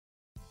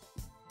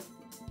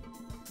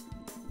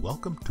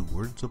Welcome to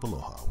Words of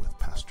Aloha with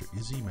Pastor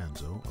Isidoro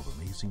Manzo of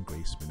Amazing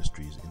Grace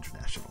Ministries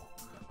International.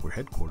 We're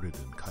headquartered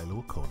in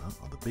Kailua-Kona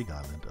on the Big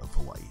Island of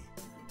Hawaii.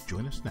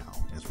 Join us now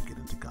as we get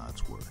into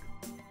God's Word.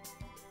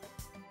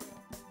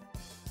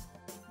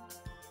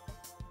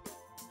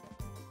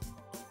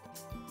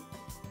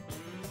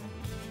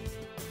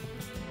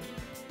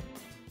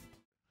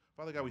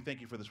 Father God, we thank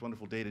you for this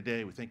wonderful day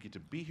today. We thank you to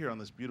be here on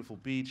this beautiful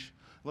beach.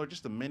 Lord,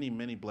 just the many,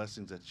 many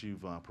blessings that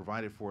you've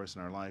provided for us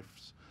in our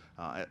lives,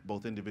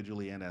 both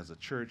individually and as a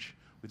church.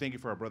 We thank you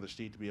for our brother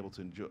Steve to be able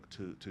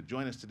to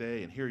join us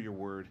today and hear your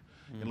word.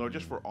 And Lord,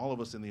 just for all of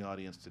us in the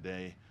audience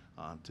today,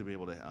 to be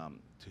able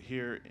to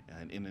hear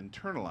and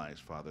internalize,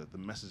 Father, the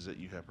message that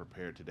you have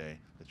prepared today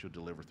that you'll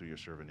deliver through your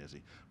servant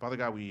Izzy. Father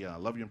God, we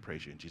love you and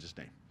praise you in Jesus'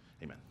 name.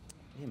 Amen.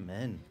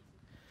 Amen.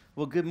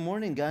 Well, good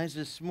morning, guys.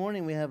 This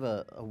morning we have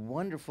a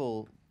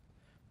wonderful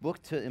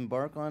book to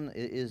embark on.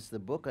 It is the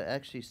book I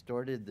actually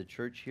started the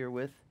church here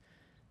with.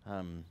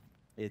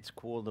 It's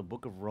called the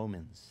Book of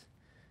Romans.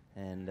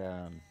 And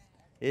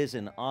it is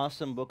an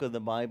awesome book of the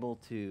Bible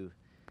to,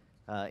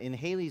 in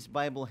Haley's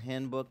Bible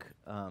Handbook,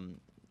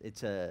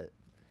 it's a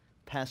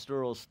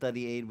pastoral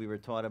study aid we were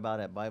taught about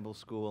at Bible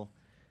school.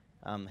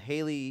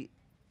 Haley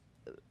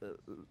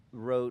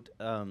wrote,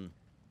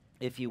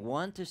 if you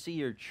want to see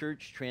your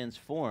church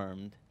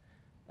transformed,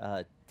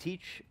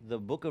 teach the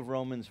book of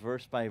Romans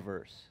verse by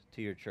verse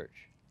to your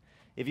church.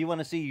 If you want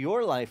to see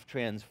your life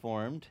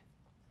transformed,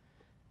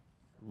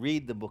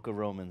 read the book of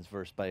Romans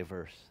verse by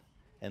verse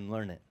and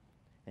learn it.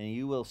 And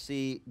you will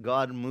see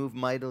God move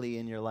mightily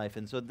in your life.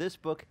 And so this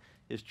book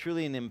is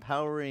truly an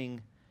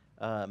empowering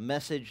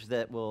message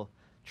that will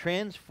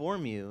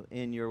transform you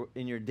in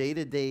your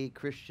day-to-day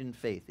Christian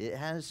faith.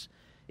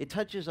 It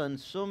touches on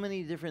so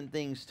many different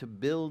things to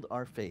build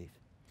our faith.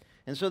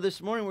 And so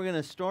this morning we're going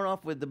to start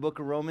off with the book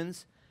of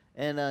Romans.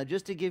 And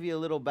just to give you a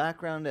little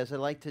background, as I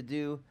like to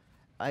do,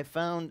 I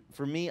found,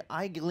 for me,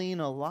 I glean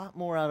a lot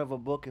more out of a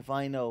book if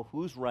I know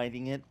who's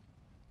writing it,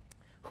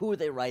 who are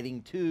they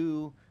writing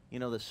to,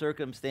 the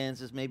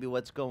circumstances, maybe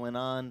what's going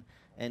on.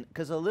 And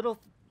because a little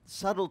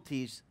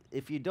subtleties,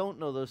 if you don't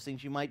know those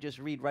things, you might just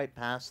read right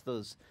past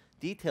those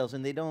details,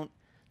 and they don't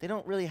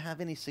really have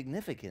any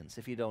significance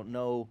if you don't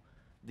know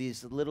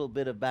these little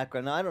bit of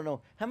background. Now, I don't know,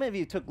 how many of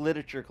you took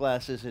literature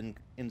classes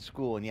in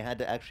school and you had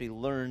to actually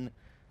learn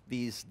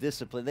these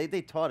disciplines?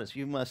 They taught us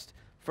you must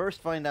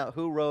first find out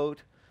who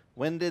wrote,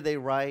 when did they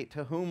write,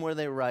 to whom were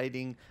they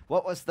writing,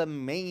 what was the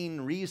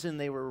main reason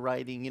they were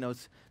writing,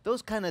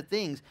 those kind of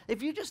things.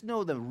 If you just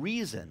know the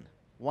reason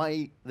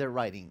why they're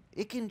writing,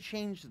 it can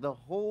change the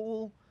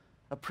whole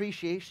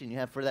appreciation you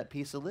have for that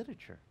piece of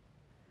literature.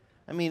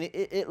 I mean,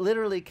 it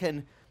literally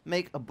can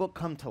make a book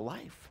come to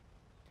life.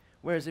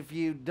 Whereas if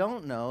you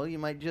don't know, you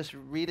might just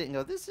read it and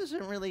go, this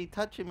isn't really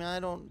touching me. I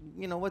don't,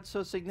 what's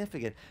so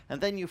significant? And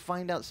then you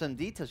find out some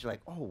details. You're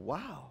like, oh,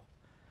 wow.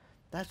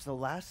 That's the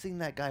last thing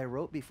that guy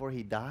wrote before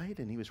he died.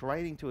 And he was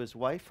writing to his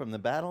wife from the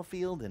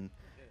battlefield. And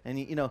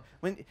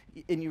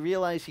you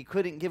realize he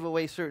couldn't give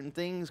away certain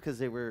things because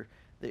it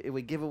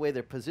would give away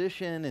their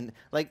position. And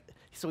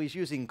so he's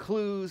using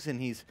clues and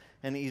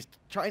he's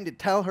trying to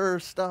tell her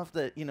stuff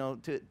that,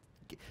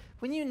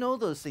 when you know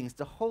those things,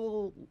 the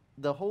whole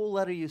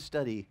letter you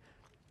study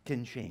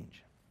can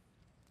change.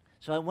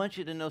 So I want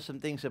you to know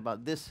some things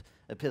about this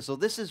epistle.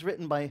 This is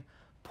written by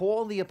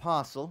Paul the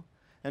Apostle,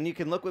 and you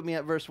can look with me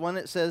at verse 1.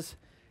 It says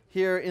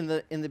here in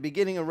the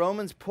beginning of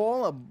Romans,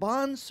 Paul, a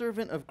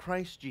bondservant of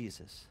Christ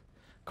Jesus,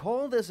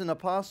 called as an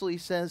apostle, he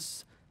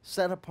says,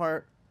 set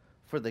apart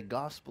for the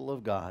gospel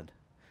of God,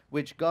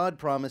 which God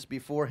promised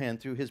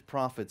beforehand through his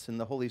prophets in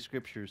the Holy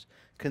Scriptures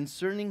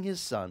concerning his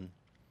Son,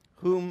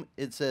 whom,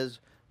 it says,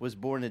 was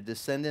born a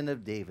descendant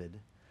of David,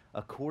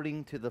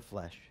 according to the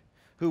flesh,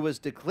 who was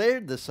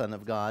declared the Son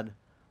of God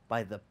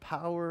by the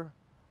power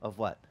of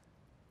what?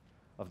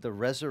 Of the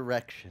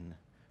resurrection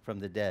from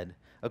the dead,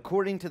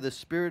 according to the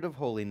Spirit of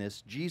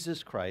holiness,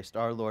 Jesus Christ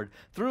our Lord,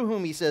 through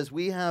whom, he says,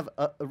 we have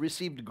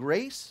received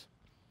grace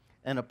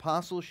and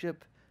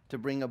apostleship to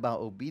bring about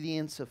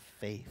obedience of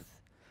faith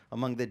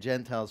among the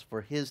Gentiles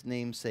for his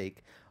name's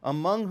sake,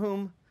 among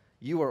whom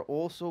you are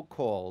also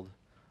called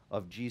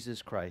of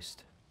Jesus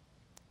Christ.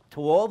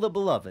 To all the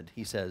beloved,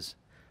 he says,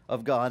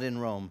 of God in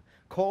Rome,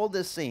 called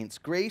as saints,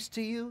 grace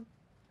to you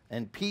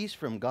and peace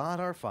from God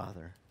our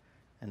Father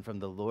and from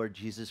the Lord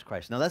Jesus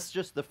Christ. Now, that's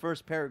just the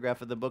first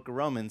paragraph of the book of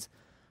Romans,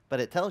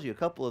 but it tells you a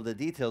couple of the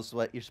details of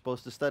what you're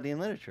supposed to study in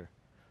literature.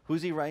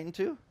 Who's he writing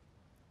to?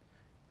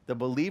 The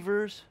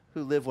believers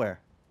who live where?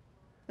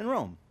 In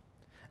Rome.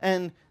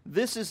 And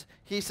this is,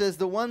 he says,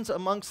 the ones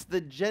amongst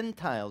the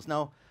Gentiles.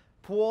 Now,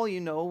 Paul,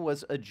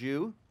 was a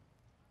Jew.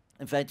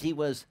 In fact, he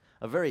was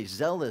a very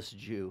zealous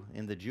Jew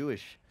in the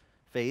Jewish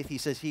faith. He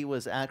says he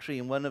was actually,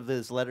 in one of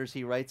his letters,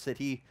 he writes that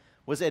he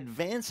was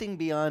advancing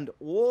beyond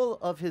all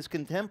of his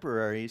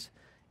contemporaries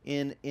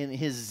in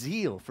his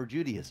zeal for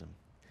Judaism.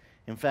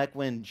 In fact,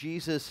 when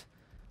Jesus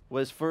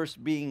was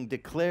first being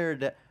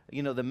declared,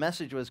 the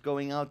message was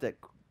going out that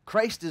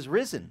Christ is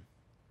risen.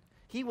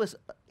 He was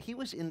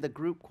in the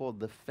group called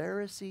the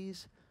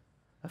Pharisees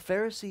A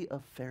Pharisee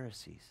of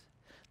Pharisees.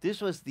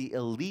 This was the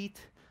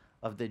elite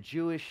of the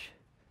Jewish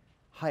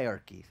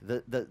hierarchy,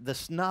 the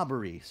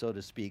snobbery, so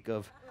to speak,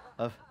 of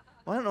well,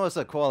 I don't know what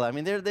to call it. I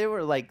mean, they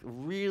were like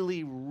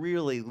really,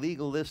 really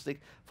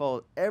legalistic,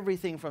 followed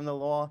everything from the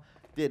law,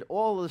 did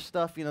all the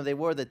stuff. You know, they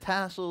wore the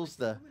tassels,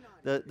 the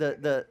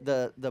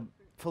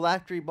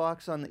phylactery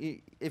box on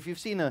the. If you've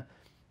seen a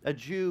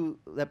Jew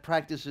that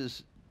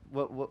practices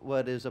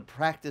what is a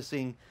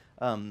practicing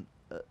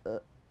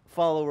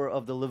follower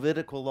of the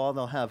Levitical law,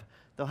 they'll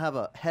have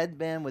a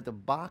headband with a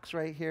box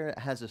right here. It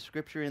has a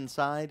scripture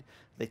inside.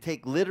 They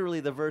take literally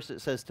the verse that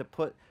says to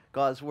put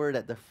God's word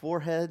at the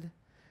forehead,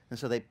 and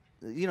so they,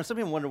 you know, some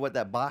people wonder what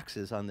that box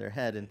is on their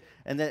head,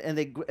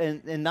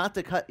 and not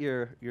to cut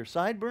your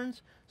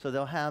sideburns, so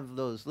they'll have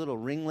those little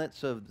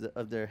ringlets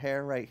of their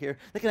hair right here.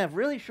 They can have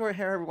really short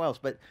hair everywhere else,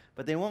 but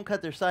they won't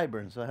cut their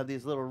sideburns. They'll have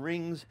these little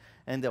rings,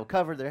 and they'll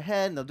cover their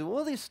head, and they'll do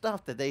all these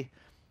stuff that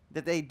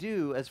they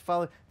do as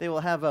follow. They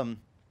will have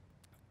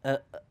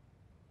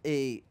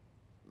a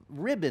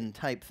ribbon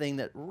type thing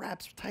that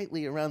wraps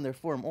tightly around their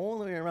forearm all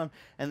the way around,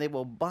 and they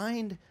will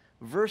bind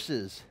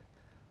verses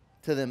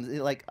to them.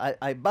 Like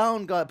I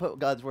put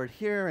God's word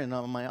here and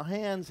on my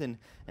hands, and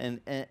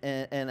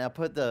I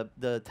put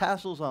the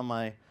tassels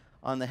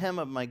on the hem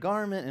of my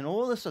garment, and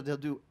all this stuff. They'll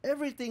do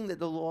everything that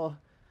the law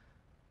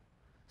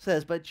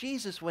says. But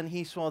Jesus, when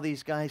he saw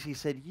these guys, he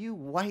said, "You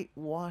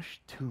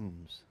whitewashed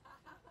tombs.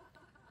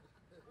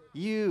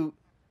 You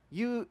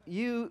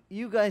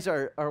guys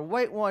are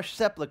whitewashed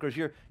sepulchres.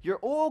 You're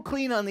all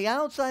clean on the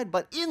outside,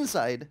 but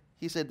inside,"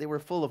 he said, "they were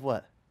full of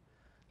what?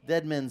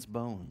 Dead men's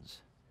bones."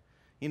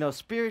 You know,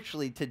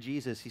 spiritually to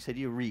Jesus, he said,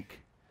 "You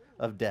reek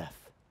of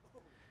death.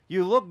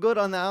 You look good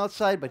on the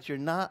outside, but you're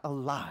not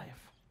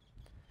alive."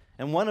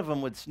 And one of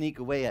them would sneak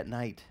away at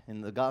night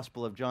in the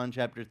Gospel of John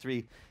chapter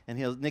 3, and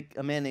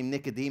a man named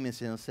Nicodemus,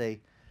 and he'll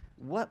say,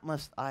 "What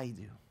must I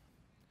do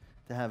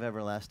to have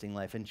everlasting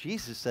life?" And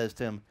Jesus says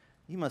to him,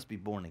 "You must be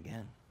born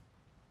again."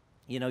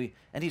 You know,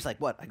 and he's like,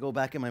 "What, I go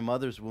back in my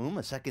mother's womb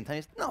a second time?"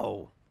 He said,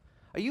 "No.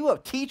 Are you a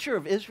teacher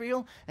of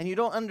Israel and you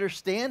don't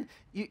understand?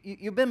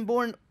 You've been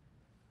born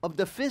of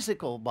the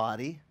physical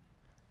body,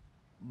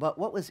 but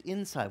what was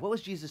inside? What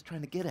was Jesus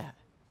trying to get at?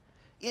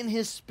 In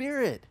his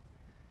spirit,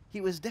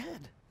 he was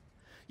dead.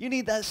 You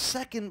need that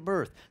second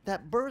birth,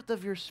 that birth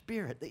of your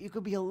spirit, that you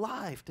could be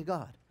alive to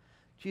God."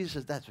 Jesus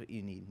says, "That's what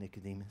you need,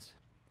 Nicodemus."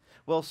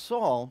 Well,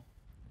 Saul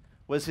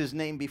was his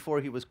name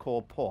before he was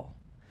called Paul.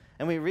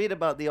 And we read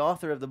about the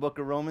author of the book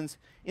of Romans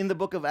in the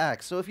book of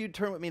Acts. So if you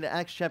turn with me to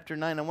Acts chapter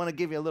 9, I want to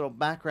give you a little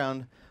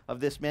background of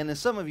this man. And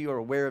some of you are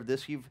aware of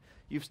this.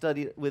 You've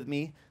studied with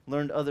me,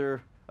 learned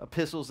other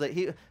epistles that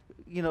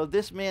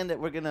this man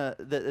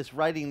that is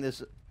writing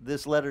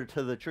this letter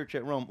to the church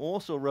at Rome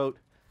also wrote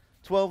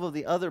 12 of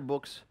the other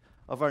books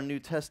of our New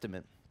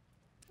Testament.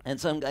 And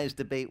some guys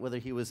debate whether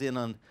he was in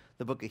on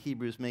the book of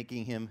Hebrews,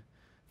 making him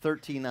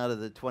 13 out of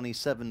the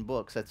 27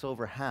 books. That's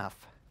over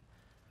half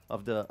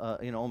of the,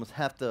 almost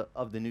half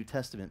of the New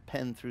Testament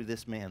penned through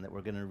this man that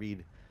we're going to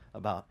read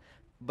about.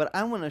 But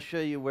I want to show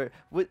you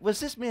was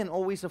this man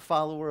always a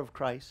follower of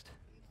Christ?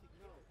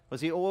 Was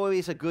he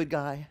always a good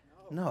guy?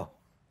 No.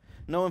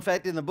 No, in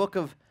fact, in the book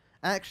of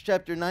Acts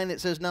chapter 9,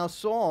 it says, "Now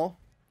Saul,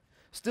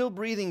 still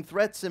breathing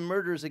threats and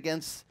murders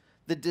against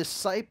the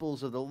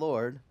disciples of the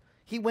Lord,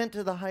 he went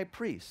to the high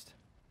priest,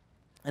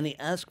 and he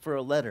asked for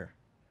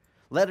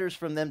letters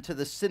from them to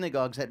the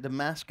synagogues at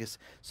Damascus,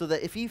 so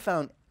that if he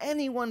found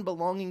anyone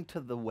belonging to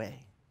the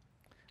way,"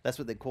 that's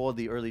what they called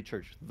the early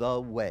church,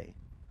 the way.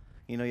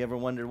 You know, you ever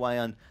wondered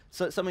why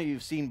some of you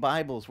have seen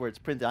Bibles where it's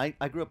printed.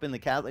 I grew up in the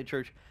Catholic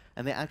Church,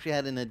 and they actually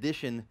had an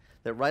edition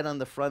that right on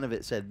the front of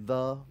it said,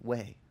 "The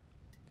way."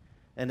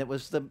 And it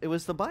was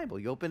the Bible.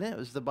 You open it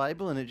was the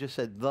Bible, and it just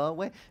said, "The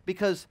way."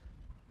 Because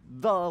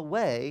the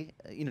way,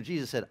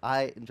 Jesus said,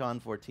 in John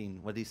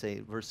 14, what did he say?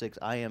 Verse 6,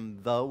 "I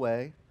am the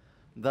way,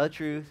 the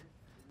truth,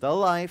 the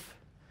life,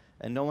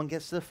 and no one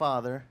gets to the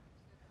Father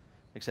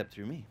except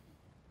through me."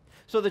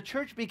 So the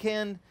church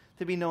began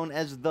to be known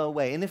as the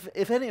way. And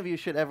if any of you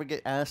should ever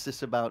get asked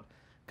this about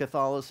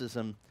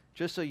Catholicism,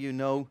 just so you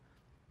know,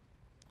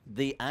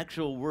 the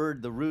actual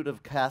word, the root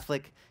of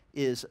Catholic,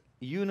 is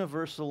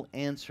universal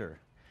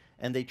answer.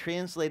 And they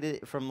translated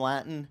it from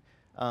Latin.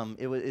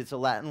 It's a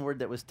Latin word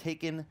that was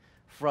taken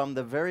from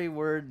the very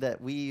word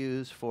that we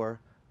use for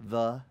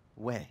the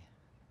way.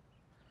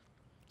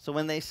 So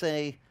when they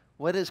say,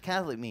 what does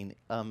Catholic mean?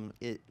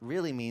 It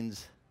really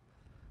means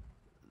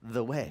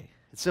the way.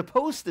 It's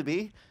supposed to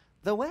be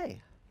the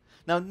way.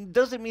 Now,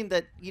 does it mean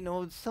that,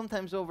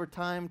 sometimes over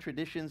time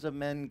traditions of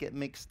men get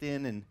mixed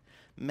in and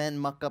men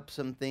muck up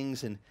some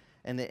things and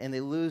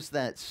they lose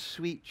that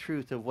sweet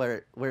truth of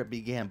where it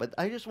began. But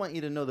I just want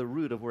you to know the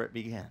root of where it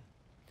began.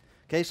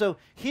 Okay, so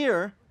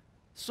here,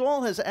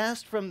 Saul has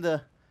asked from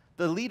the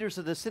leaders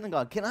of the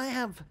synagogue, "Can I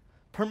have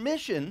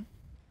permission?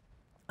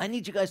 I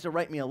need you guys to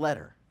write me a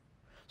letter,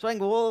 so I can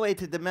go all the way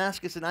to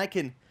Damascus and I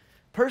can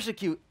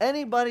persecute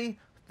anybody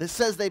that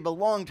says they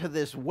belong to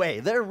this way.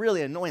 They're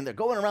really annoying. They're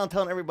going around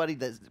telling everybody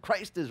that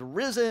Christ is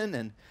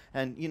risen,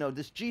 and you know,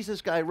 this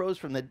Jesus guy rose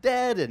from the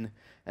dead,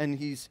 and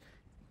he's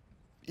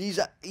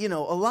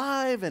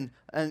alive,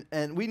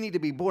 and we need to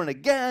be born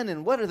again.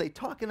 And what are they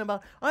talking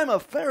about? I'm a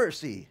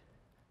Pharisee.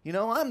 You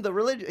know, I'm the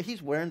religious.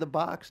 He's wearing the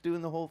box,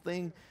 doing the whole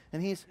thing,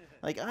 and he's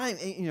like,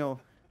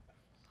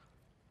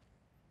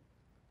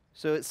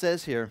 So it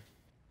says here,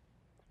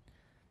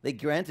 they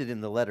granted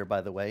him the letter,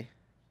 by the way,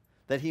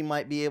 that he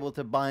might be able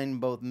to bind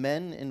both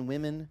men and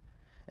women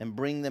and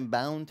bring them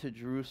bound to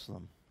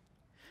Jerusalem.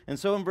 And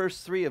so in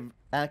verse 3 of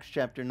Acts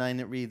chapter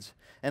 9 it reads,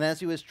 "And as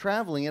he was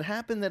traveling, it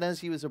happened that as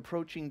he was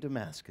approaching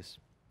Damascus,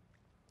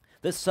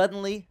 that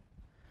suddenly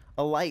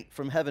a light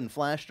from heaven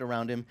flashed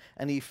around him,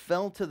 and he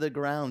fell to the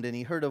ground, and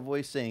he heard a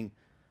voice saying,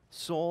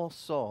 'Saul,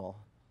 Saul,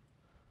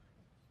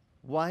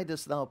 why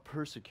dost thou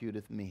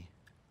persecutest me?'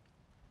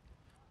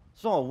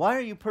 Saul, why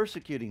are you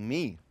persecuting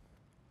me?"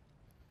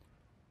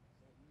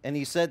 And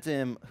he said to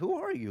him, "Who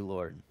are you,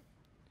 Lord?"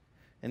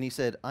 And he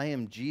said, "I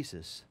am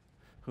Jesus,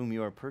 whom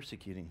you are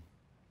persecuting.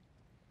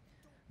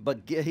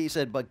 He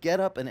said, "But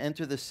get up and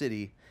enter the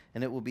city,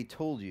 and it will be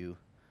told you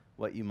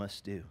what you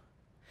must do."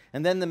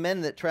 And then the men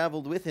that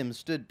traveled with him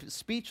stood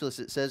speechless,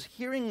 it says,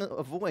 hearing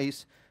a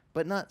voice,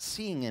 but not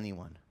seeing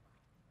anyone.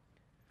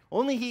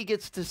 Only he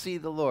gets to see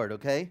the Lord,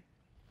 okay?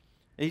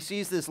 He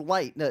sees this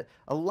light,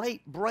 a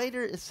light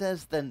brighter, it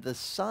says, than the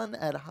sun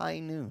at high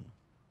noon.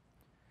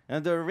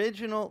 And the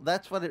original,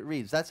 that's what it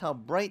reads. That's how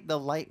bright the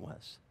light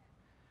was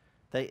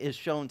that is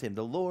shown to him.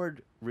 The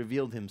Lord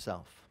revealed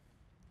himself.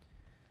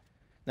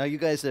 Now, you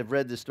guys have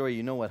read the story.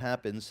 You know what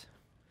happens.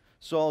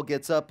 Saul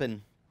gets up,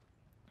 and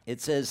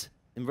it says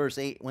in verse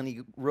 8, when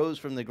he rose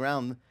from the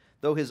ground,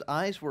 though his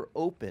eyes were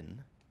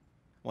open,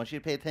 I want you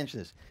to pay attention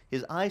to this.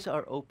 His eyes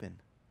are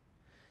open.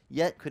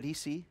 Yet, could he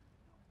see?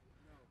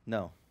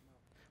 No.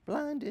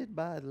 Blinded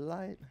by the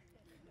light.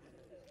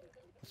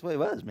 That's what he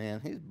was, man.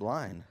 He's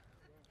blind.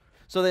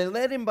 So they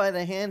led him by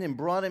the hand and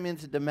brought him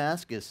into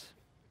Damascus.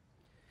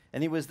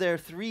 And he was there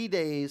 3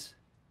 days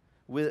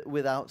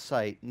without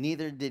sight.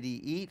 Neither did he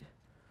eat,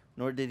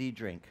 nor did he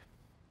drink.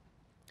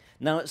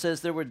 Now it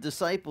says there were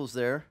disciples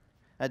there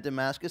at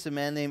Damascus, a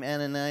man named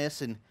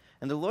Ananias, and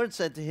the Lord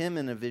said to him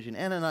in a vision,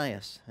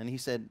 "Ananias." And he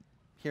said,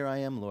 "Here I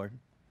am, Lord."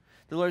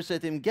 The Lord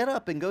said to him, "Get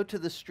up and go to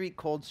the street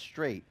called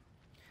Straight,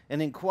 and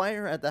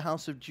inquire at the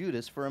house of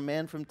Judas for a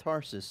man from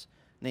Tarsus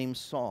named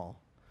Saul,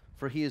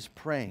 for he is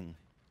praying.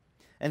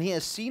 And he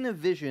has seen a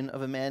vision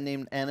of a man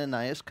named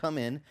Ananias come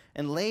in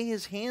and lay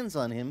his hands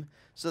on him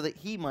so that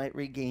he might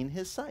regain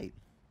his sight."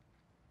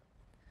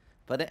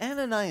 But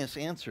Ananias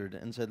answered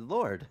and said,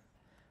 "Lord,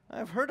 I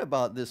have heard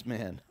about this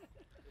man,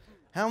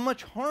 how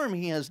much harm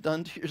he has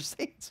done to your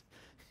saints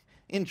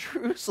in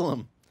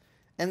Jerusalem.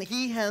 And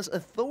he has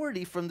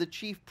authority from the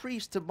chief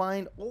priest to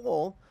bind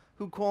all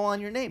who call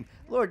on your name."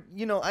 Lord,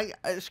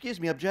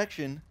 excuse me,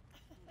 objection.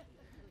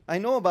 I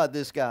know about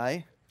this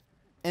guy,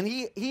 and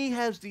he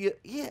has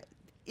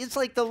it's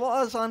like the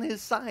law is on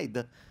his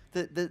side.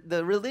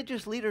 The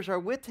religious leaders are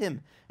with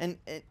him. And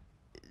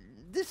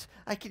this,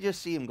 I could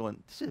just see him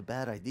going, "This is a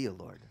bad idea,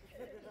 Lord."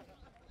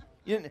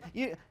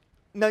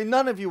 Now,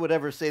 none of you would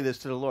ever say this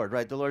to the Lord,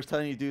 right? The Lord's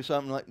telling you to do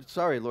something like,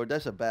 "Sorry, Lord,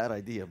 that's a bad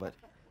idea."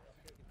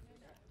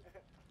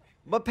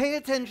 But pay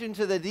attention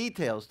to the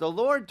details. The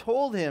Lord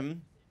told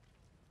him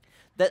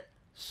that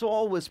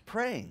Saul was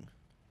praying,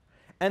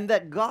 and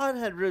that God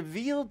had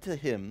revealed to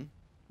him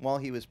while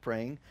he was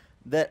praying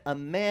that a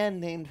man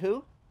named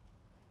who?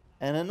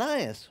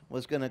 Ananias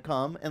was going to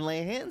come and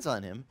lay hands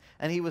on him,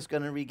 and he was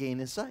going to regain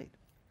his sight.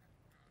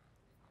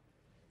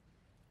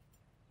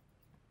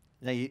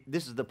 Now,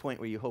 this is the point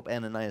where you hope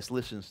Ananias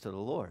listens to the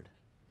Lord.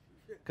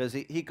 Because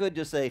he could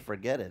just say,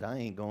 "Forget it, I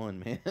ain't going,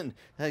 man.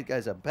 That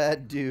guy's a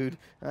bad dude.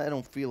 I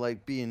don't feel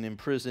like being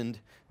imprisoned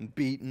and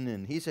beaten."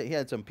 And he said he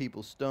had some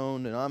people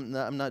stoned, and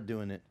I'm not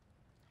doing it.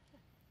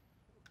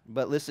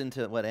 But listen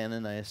to what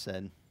Ananias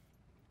said.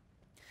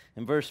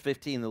 In verse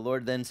 15, the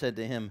Lord then said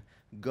to him,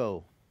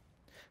 "Go,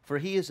 for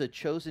he is a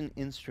chosen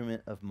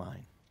instrument of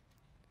mine,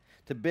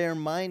 to bear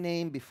my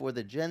name before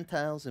the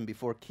Gentiles and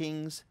before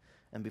kings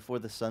and before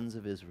the sons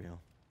of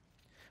Israel.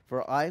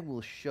 For I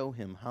will show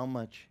him how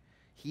much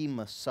he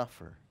must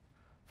suffer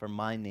for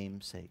my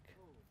name's sake."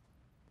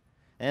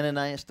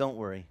 Ananias, don't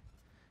worry.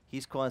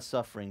 He's caused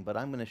suffering, but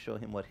I'm going to show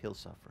him what he'll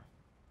suffer.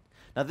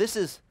 Now this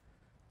is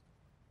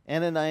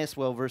Ananias,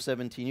 well, verse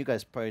 17, you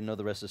guys probably know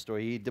the rest of the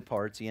story. He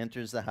departs, he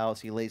enters the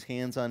house, he lays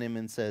hands on him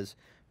and says,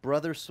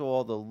 "Brother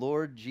Saul, the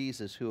Lord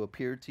Jesus, who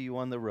appeared to you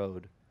on the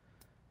road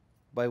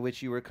by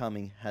which you were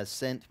coming, has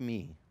sent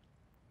me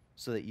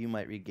so that you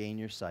might regain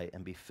your sight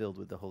and be filled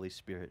with the Holy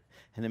Spirit."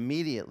 And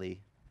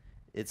immediately,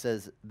 it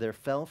says, there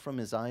fell from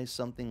his eyes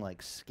something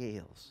like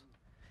scales.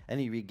 And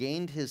he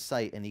regained his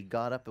sight, and he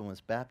got up and was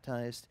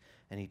baptized,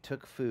 and he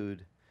took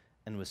food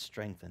and was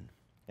strengthened.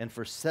 And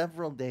for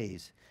several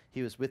days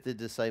he was with the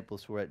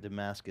disciples who were at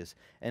Damascus.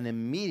 And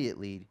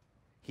immediately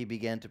he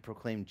began to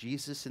proclaim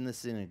Jesus in the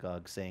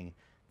synagogue, saying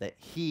that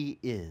he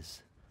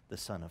is the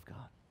Son of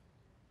God.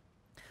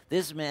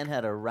 This man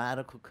had a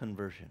radical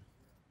conversion.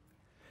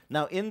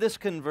 Now, in this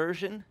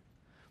conversion,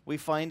 we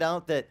find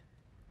out that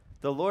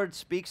the Lord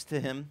speaks to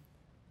him.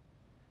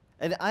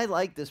 And I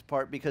like this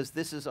part because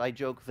I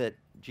joke that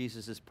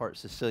Jesus is part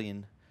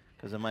Sicilian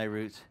because of my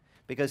roots.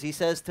 Because he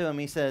says to him,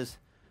 he says,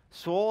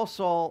 Saul,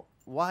 Saul,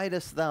 why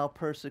dost thou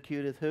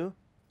persecuteth who?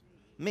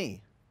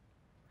 Me.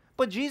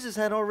 But Jesus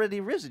had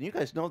already risen. You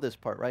guys know this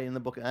part, right? In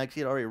the book of Acts,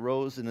 he had already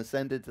rose and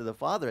ascended to the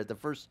Father at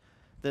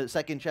the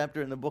second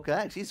chapter in the book of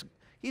Acts.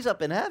 He's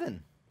up in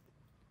heaven.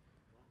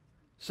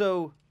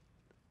 So,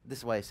 this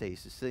is why I say he's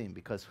Sicilian,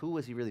 because who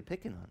was he really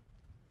picking on?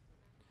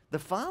 The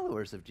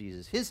followers of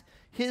Jesus,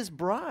 his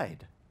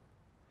bride.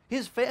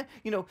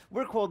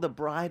 We're called the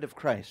bride of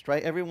Christ,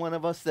 right? Every one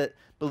of us that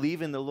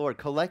believe in the Lord,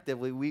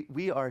 collectively,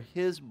 we are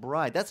his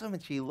bride. That's how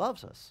much he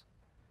loves us.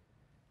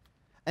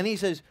 And he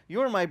says,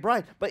 you're my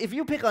bride. But if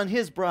you pick on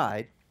his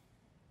bride,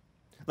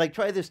 like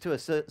try this to a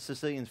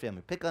Sicilian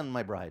family. Pick on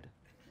my bride.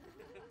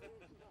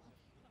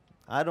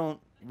 I don't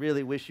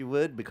really wish you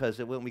would, because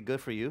it wouldn't be good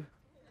for you.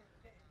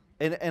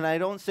 And I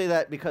don't say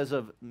that because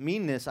of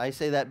meanness. I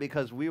say that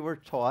because we were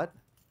taught,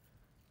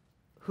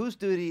 whose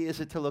duty is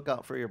it to look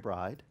out for your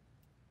bride?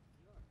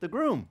 The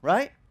groom,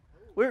 right?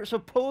 We're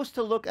supposed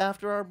to look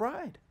after our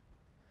bride.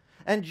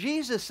 And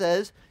Jesus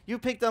says, you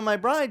picked on my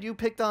bride, you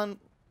picked on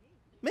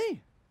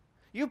me.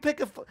 You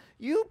pick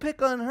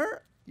on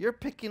her, you're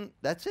picking,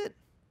 that's it.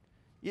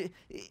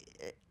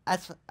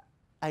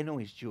 I know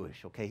he's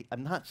Jewish, okay?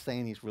 I'm not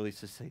saying he's really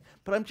Sicilian,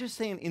 but I'm just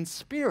saying in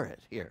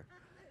spirit here.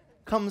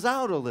 Comes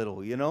out a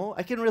little, you know?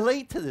 I can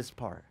relate to this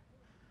part.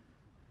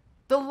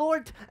 The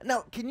Lord,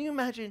 now, can you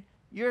imagine,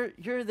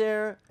 you're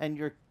there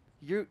and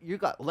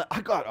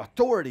I got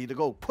authority to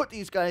go put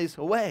these guys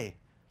away.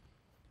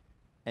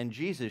 And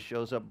Jesus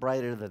shows up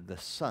brighter than the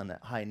sun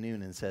at high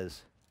noon and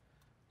says,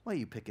 why are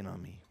you picking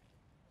on me?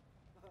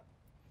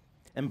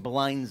 And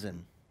blinds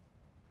him.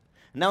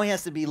 Now he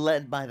has to be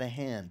led by the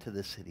hand to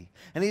the city.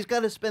 And he's got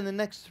to spend the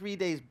next 3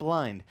 days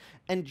blind.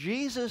 And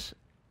Jesus,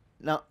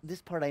 now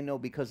this part I know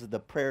because of the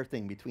prayer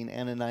thing between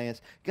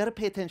Ananias. You got to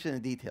pay attention to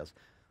the details.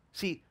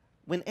 See,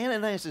 when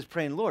Ananias is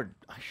praying, Lord,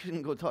 I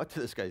shouldn't go talk to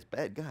this guy. He's a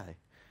bad guy.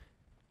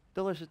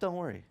 The Lord says, don't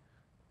worry.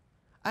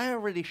 I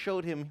already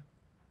showed him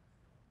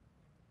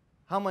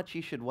how much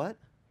he should what?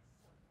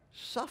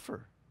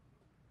 Suffer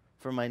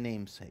for my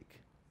name's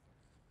sake.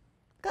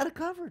 Got it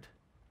covered.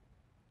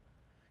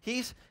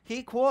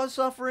 He caused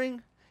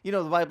suffering. You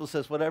know, the Bible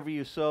says, whatever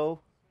you sow,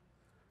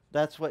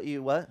 that's what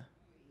you what?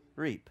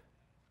 Reap.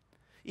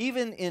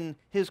 Even in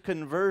his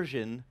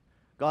conversion,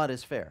 God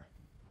is fair.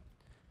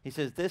 He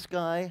says, this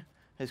guy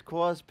has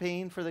caused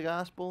pain for the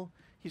gospel.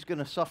 He's going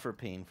to suffer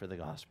pain for the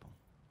gospel.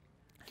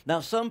 Now,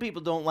 some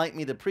people don't like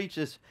me to preach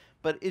this,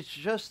 but it's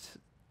just,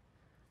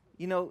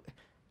 you know,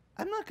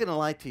 I'm not going to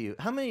lie to you.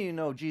 How many of you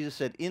know Jesus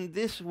said, in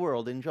this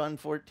world, in John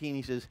 14,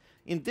 he says,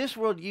 in this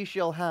world ye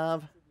shall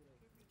have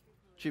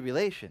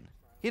tribulation.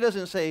 He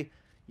doesn't say,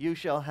 you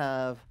shall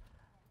have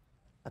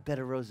a bed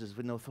of roses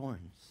with no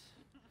thorns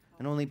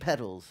and only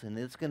petals, and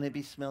it's going to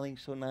be smelling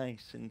so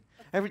nice, and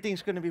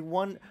everything's going to be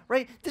one,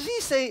 right? Does he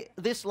say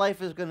this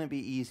life is going to be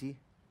easy?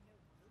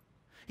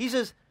 He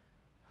says,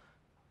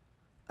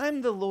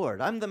 I'm the Lord,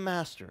 I'm the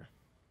master.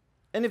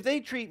 And if they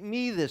treat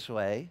me this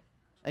way,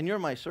 and you're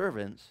my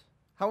servants,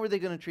 how are they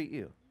going to treat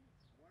you?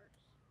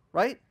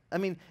 Right? I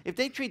mean, if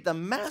they treat the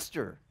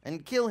master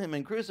and kill him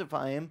and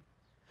crucify him.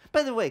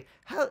 By the way,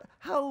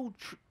 how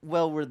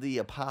well were the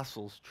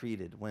apostles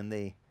treated when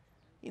they,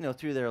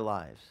 through their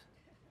lives?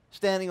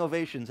 Standing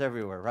ovations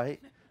everywhere,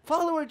 right?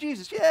 Follower of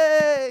Jesus,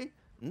 yay!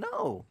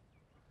 No.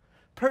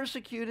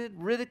 Persecuted,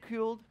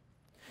 ridiculed.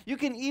 You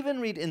can even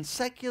read in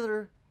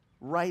secular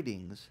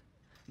writings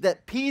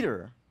that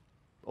Peter,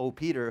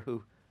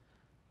 who,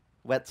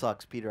 wet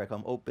socks Peter, I call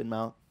him open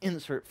mouth,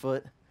 insert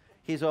foot.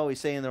 He's always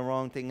saying the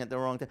wrong thing at the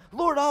wrong time.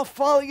 Lord, I'll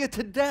follow you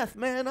to death,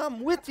 man.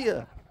 I'm with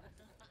you.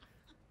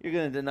 You're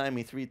going to deny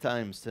me 3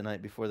 times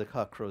tonight before the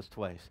cock crows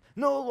twice.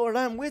 No, Lord,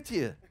 I'm with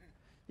you.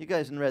 You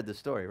guys read the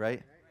story,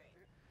 right?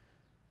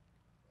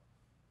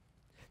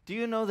 Do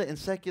you know that in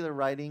secular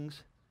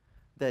writings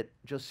that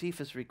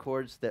Josephus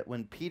records that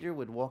when Peter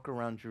would walk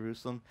around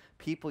Jerusalem,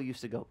 people used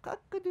to go,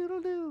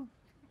 cock-a-doodle-doo.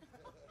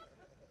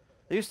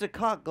 They used to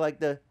cock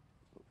like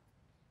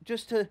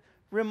just to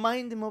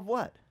remind him of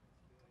what?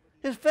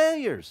 His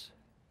failures.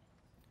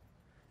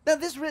 Now,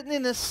 this is written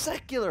in a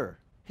secular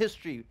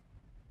history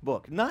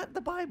book, not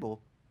the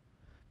Bible.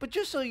 But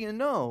just so you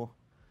know,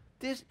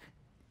 this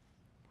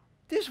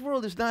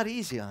world is not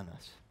easy on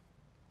us.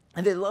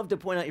 And they love to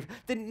point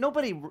out,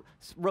 nobody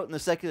wrote in the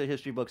secular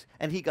history books,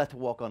 and he got to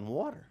walk on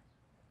water.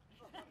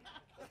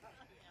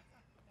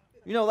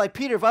 Like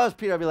Peter, if I was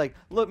Peter, I'd be like,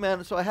 look,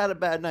 man, so I had a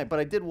bad night, but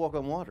I did walk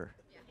on water.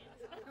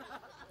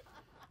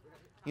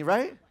 You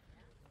right?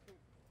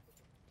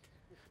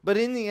 But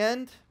in the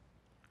end,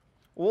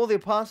 all the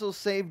apostles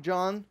save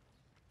John,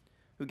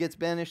 who gets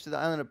banished to the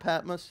island of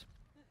Patmos.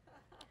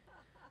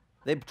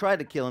 They tried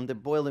to kill him. They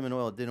boiled him in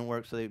oil. It didn't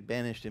work, so they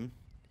banished him.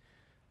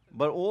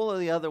 But all of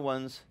the other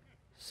ones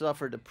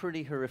suffered a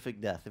pretty horrific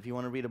death. If you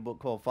want to read a book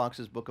called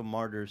Fox's Book of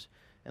Martyrs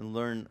and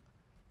learn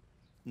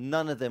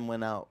none of them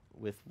went out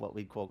with what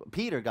we call,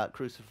 Peter got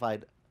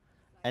crucified,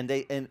 and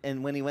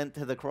when he went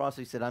to the cross,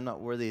 he said, I'm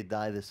not worthy to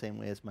die the same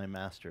way as my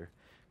master.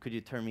 Could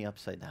you turn me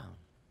upside down?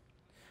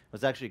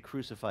 Was actually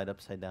crucified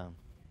upside down.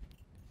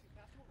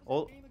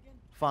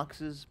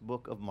 Fox's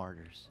Book of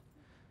Martyrs.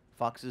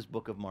 Fox's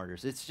Book of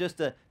Martyrs. It's just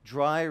a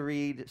dry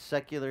read,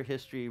 secular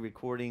history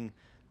recording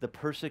the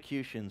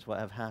persecutions what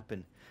have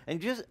happened. And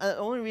just the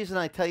only reason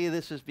I tell you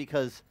this is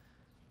because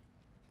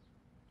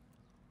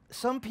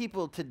some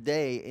people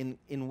today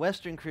in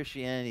Western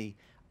Christianity,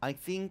 I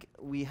think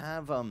we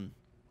have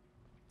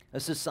a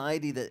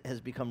society that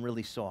has become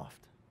really soft.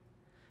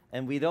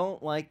 And we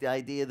don't like the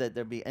idea that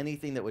there'd be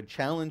anything that would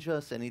challenge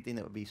us, anything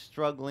that would be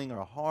struggling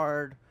or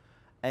hard.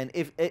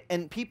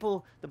 And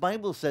people, the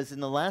Bible says in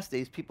the last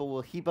days, people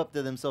will heap up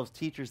to themselves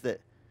teachers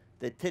that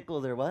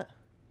tickle their what?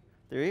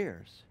 Their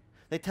ears.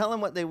 They tell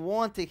them what they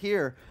want to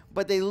hear,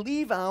 but they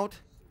leave out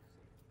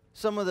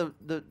some of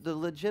the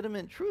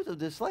legitimate truth of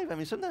this life. I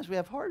mean, sometimes we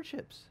have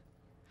hardships.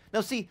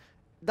 Now, see,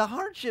 the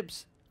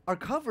hardships are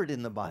covered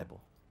in the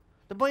Bible.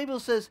 The Bible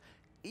says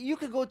you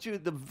could go through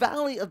the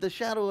valley of the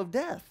shadow of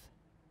death.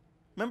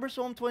 Remember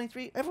Psalm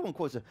 23? Everyone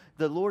quotes it.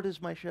 The Lord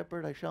is my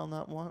shepherd, I shall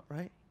not want,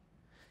 right?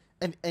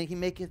 And he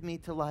maketh me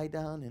to lie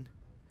down in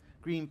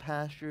green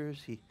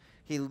pastures.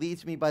 He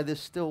leads me by the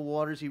still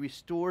waters. He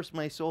restores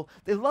my soul.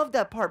 They love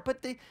that part,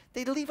 but they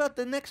leave out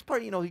the next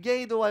part. You know,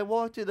 yea, though I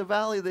walk through the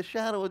valley of the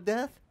shadow of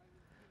death,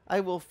 I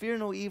will fear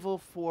no evil,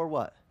 for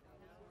what?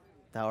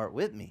 Thou art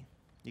with me.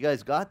 You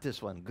guys got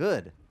this one.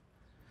 Good.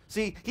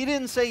 See, he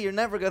didn't say you're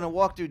never going to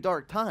walk through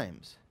dark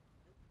times.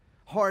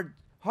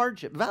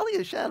 Hardship. Valley of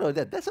the shadow of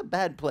death. That's a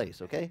bad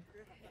place, okay?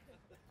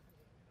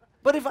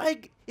 But if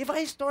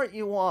I start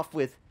you off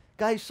with,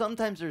 guys,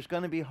 sometimes there's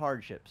going to be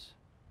hardships.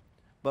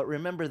 But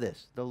remember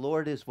this, the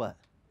Lord is what?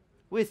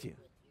 With you.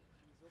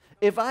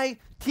 If I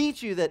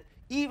teach you that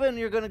even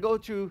you're going to go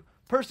through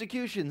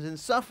persecutions and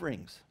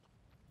sufferings,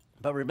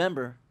 but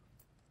remember,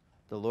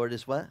 the Lord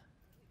is what?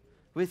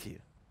 With you.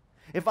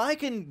 If I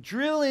can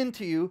drill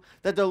into you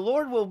that the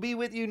Lord will be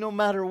with you no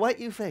matter what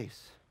you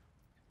face,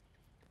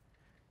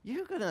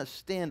 you're going to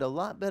stand a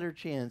lot better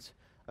chance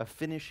of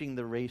finishing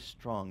the race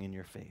strong in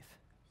your faith.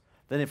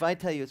 Then if I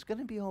tell you it's going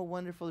to be all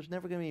wonderful, there's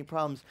never going to be any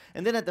problems,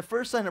 and then at the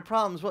first sign of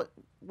problems,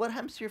 what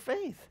happens to your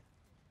faith?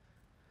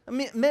 I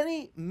mean,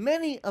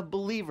 many a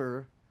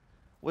believer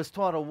was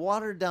taught a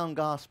watered-down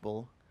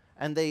gospel,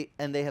 and they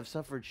have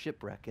suffered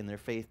shipwreck in their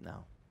faith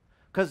now.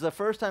 Because the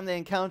first time they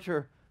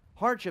encounter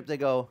hardship, they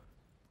go,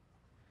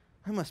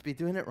 I must be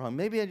doing it wrong.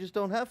 Maybe I just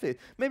don't have faith.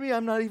 Maybe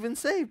I'm not even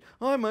saved.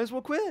 Oh, I might as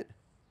well quit.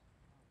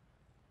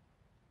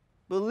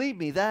 Believe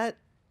me, that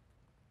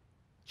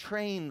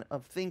train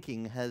of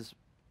thinking has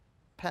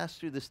passed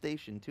through the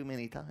station too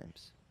many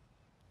times.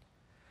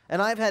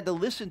 And I've had to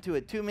listen to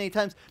it too many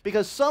times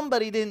because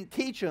somebody didn't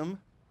teach them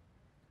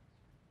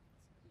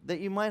that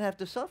you might have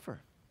to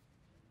suffer.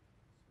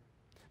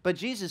 But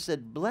Jesus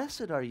said,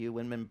 blessed are you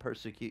when men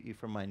persecute you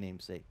for my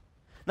name's sake.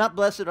 Not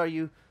blessed are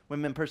you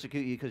when men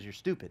persecute you because you're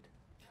stupid.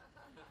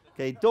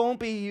 Okay, don't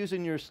be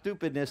using your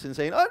stupidness and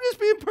saying, I'm just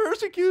being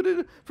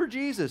persecuted for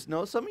Jesus.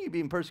 No, some of you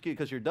being persecuted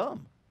because you're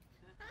dumb.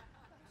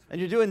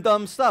 And you're doing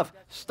dumb stuff.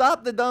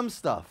 Stop the dumb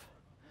stuff.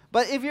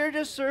 But if you're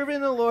just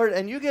serving the Lord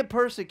and you get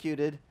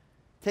persecuted,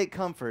 take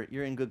comfort.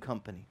 You're in good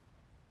company.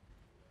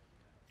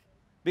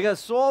 Because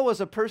Saul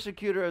was a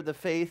persecutor of the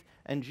faith,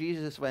 and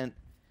Jesus went,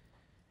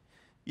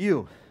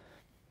 you.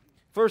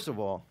 First of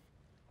all,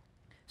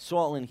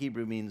 Saul in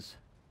Hebrew means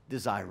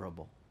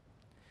desirable.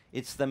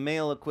 It's the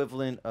male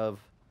equivalent of,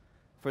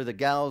 for the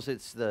gals,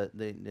 it's the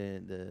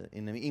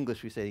in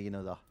English we say, you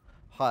know, the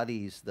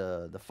hotties,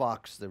 the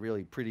fox, the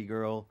really pretty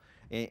girl.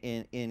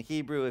 In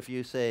Hebrew, if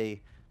you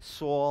say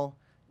Saul,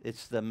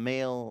 it's the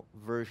male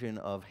version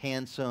of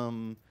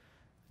handsome,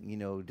 you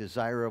know,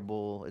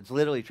 desirable. It's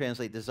literally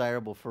translate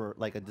desirable for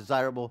like a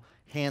desirable,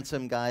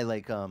 handsome guy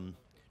like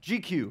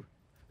GQ.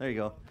 There you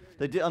go.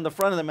 On the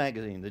front of the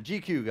magazine, the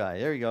GQ guy.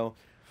 There you go.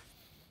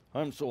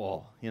 I'm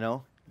Saul, you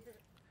know.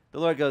 The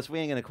Lord goes, we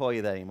ain't going to call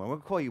you that anymore. We're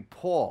going to call you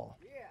Paul.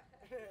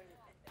 Yeah.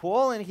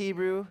 Paul in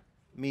Hebrew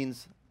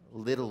means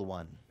little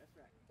one.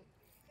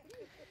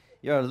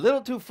 You're a little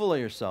too full of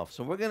yourself,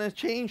 so we're going to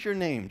change your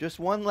name. Just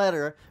one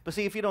letter. But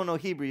see, if you don't know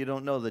Hebrew, you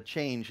don't know the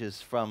change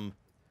is from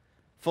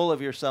full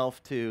of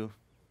yourself to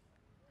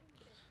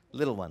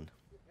little one.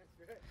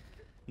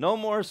 No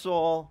more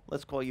Saul.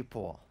 Let's call you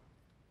Paul.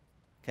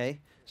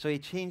 Okay? So he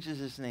changes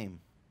his name.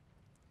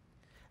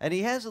 And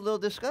he has a little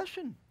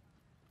discussion.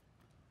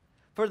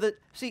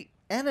 See,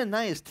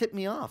 Ananias tipped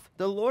me off.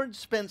 The Lord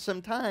spent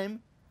some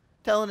time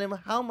telling him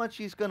how much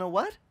he's going to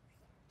what?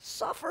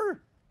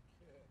 Suffer.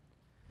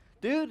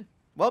 Dude,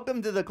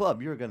 welcome to the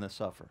club. You're going to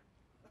suffer.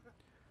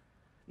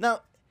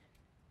 Now,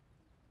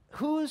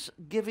 who's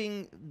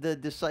giving the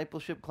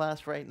discipleship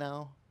class right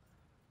now?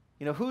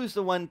 You know, who's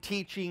the one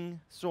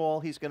teaching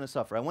Saul he's going to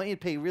suffer? I want you to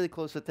pay really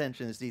close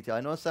attention to this detail.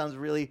 I know it sounds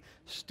really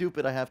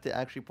stupid. I have to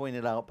actually point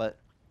it out, but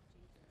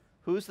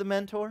who's the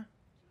mentor?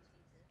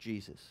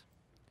 Jesus.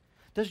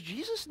 Does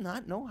Jesus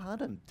not know how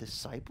to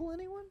disciple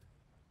anyone?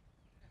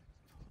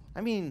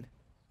 I mean,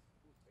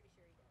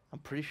 I'm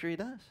pretty sure he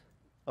does.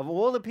 Of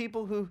all the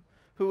people who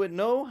would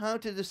know how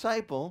to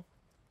disciple,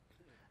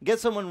 get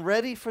someone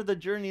ready for the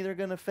journey they're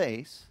going to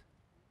face,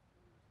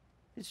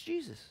 it's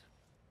Jesus.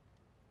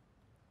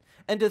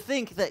 And to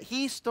think that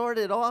he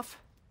started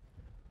off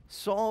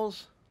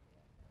Saul's,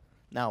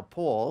 now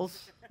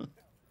Paul's,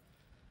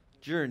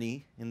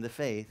 journey in the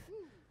faith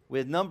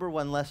with number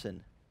one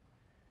lesson.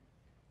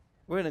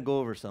 We're going to go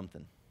over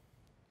something.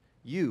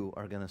 You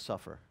are going to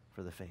suffer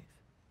for the faith.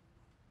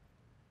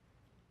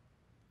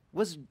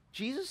 Was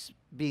Jesus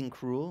being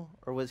cruel,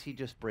 or was he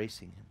just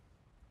bracing him?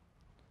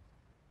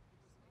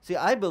 See,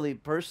 I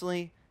believe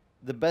personally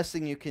the best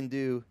thing you can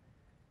do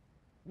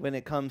when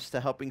it comes to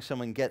helping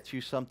someone get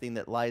through something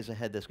that lies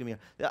ahead that's going to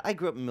be... I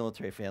grew up in a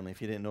military family,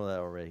 if you didn't know that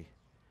already.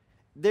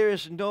 There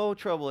is no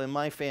trouble in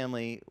my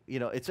family. You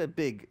know, it's a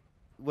big...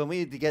 When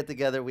we get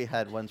together, we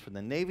had ones from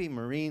the Navy,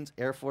 Marines,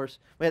 Air Force.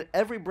 We had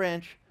every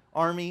branch,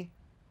 Army,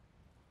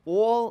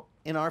 all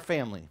in our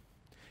family.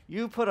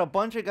 You put a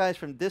bunch of guys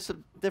from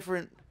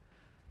different...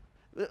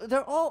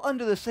 They're all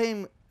under the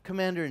same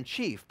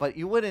commander-in-chief, but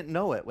you wouldn't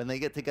know it when they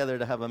get together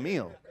to have a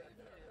meal.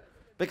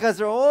 Because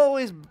they're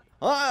always...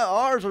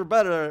 ours are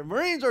better.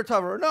 Marines are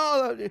tougher.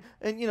 No,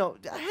 and you know,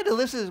 I had to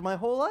listen to this my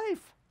whole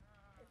life.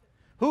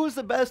 Who's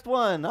the best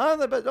one? I'm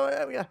the best.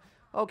 Oh, yeah.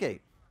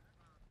 Okay.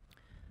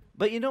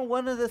 But you know,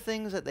 one of the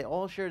things that they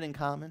all shared in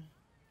common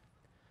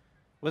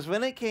was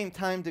when it came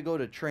time to go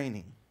to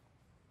training,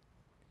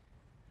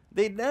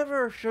 they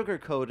never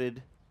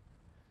sugarcoated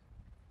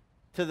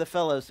to the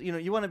fellas, you know,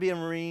 you want to be a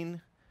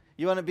Marine?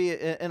 You want to be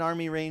an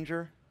Army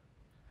Ranger?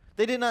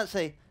 They did not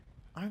say,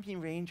 Army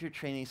Ranger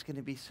training is going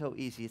to be so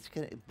easy. It's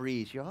going to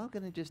breeze. You're all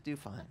going to just do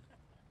fine.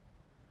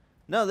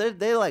 No,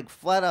 they like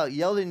flat out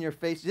yelled in your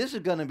face, this is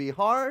going to be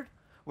hard.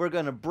 We're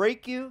going to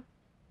break you.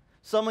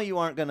 Some of you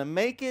aren't going to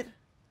make it.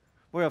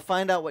 We're going to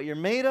find out what you're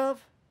made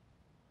of.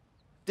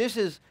 This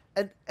is,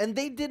 and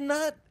they did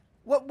not,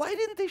 why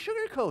didn't they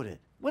sugarcoat it?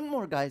 Wouldn't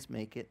more guys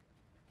make it?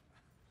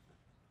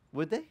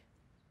 Would they?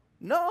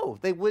 No,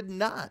 they would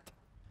not.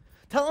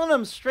 Telling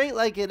them straight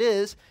like it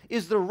is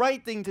the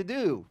right thing to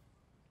do.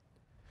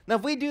 Now,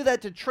 if we do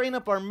that to train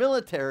up our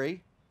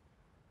military,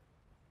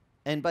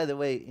 and by the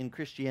way, in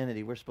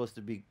Christianity, we're supposed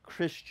to be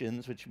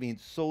Christians, which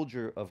means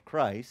soldier of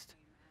Christ.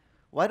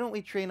 Why don't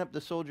we train up the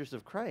soldiers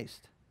of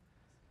Christ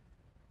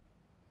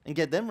and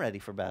get them ready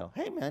for battle?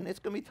 Hey, man, it's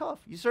going to be tough.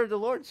 You serve the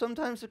Lord.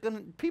 Sometimes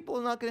people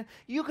are not going to.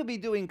 You could be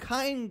doing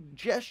kind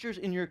gestures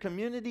in your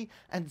community,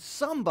 and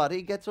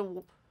somebody gets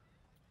a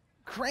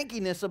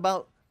crankiness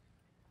about,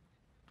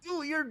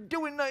 oh, you're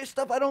doing nice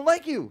stuff. I don't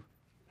like you.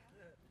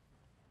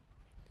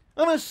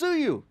 I'm going to sue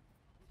you.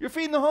 You're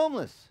feeding the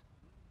homeless.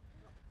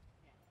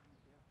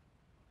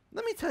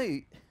 Let me tell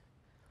you,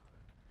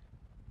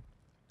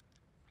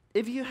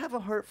 if you have a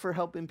heart for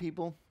helping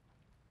people,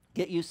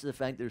 get used to the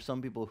fact there's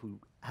some people who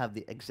have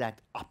the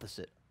exact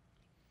opposite.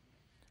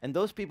 And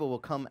those people will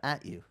come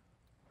at you.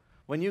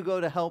 When you go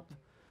to help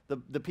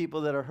the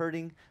people that are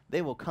hurting,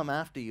 they will come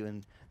after you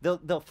and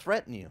they'll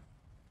threaten you.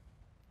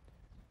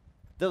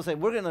 They'll say,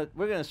 we're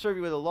gonna serve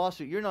you with a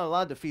lawsuit. You're not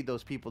allowed to feed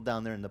those people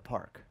down there in the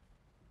park.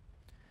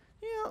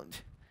 You know,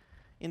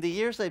 in the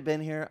years I've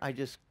been here, I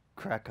just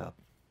crack up.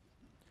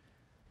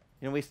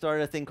 You know, we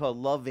started a thing called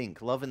Love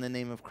Inc., Love in the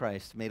Name of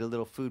Christ, made a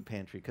little food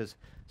pantry, because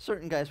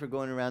certain guys were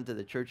going around to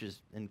the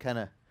churches and kind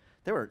of,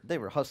 they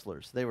were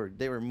hustlers. They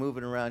were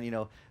moving around, you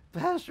know,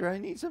 Pastor, I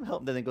need some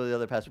help. Then they go to the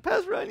other pastor,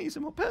 Pastor, I need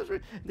some help.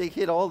 Pastor, they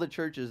hit all the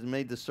churches and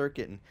made the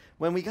circuit. And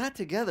when we got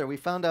together, we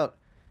found out,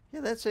 yeah,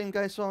 that same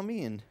guy saw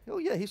me, and oh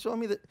yeah, he saw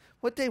me.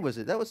 What day was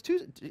it? That was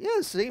Tuesday. Yeah,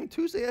 same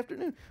Tuesday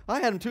afternoon. I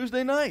had him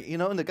Tuesday night, you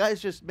know, and the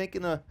guy's just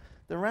making the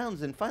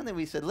rounds. And finally,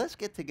 we said, let's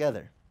get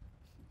together.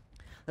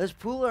 Let's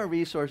pool our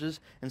resources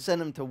and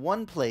send them to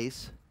one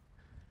place,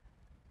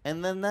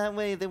 and then that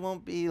way they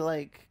won't be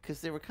like,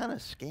 because they were kind of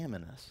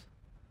scamming us.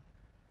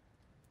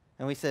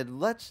 And we said,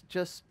 let's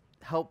just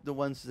help the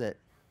ones that,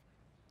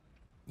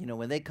 you know,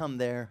 when they come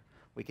there,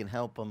 we can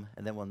help them,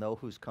 and then we'll know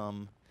who's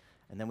come,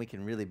 and then we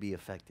can really be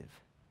effective.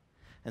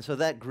 And so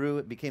that grew.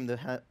 It became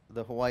the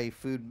Hawaii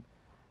Food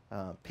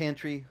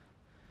Pantry.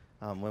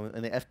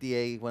 When the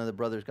FDA, one of the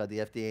brothers got the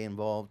FDA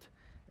involved,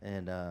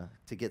 and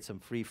to get some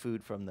free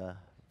food from the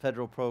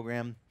federal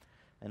program,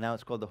 and now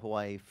it's called the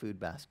Hawaii Food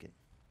Basket.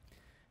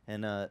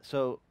 And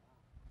so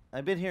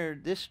I've been here.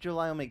 This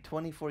July will make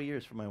 24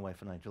 years for my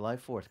wife and I. July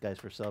 4th, guys,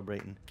 we're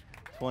celebrating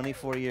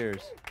 24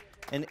 years.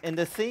 And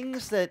the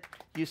things that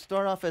you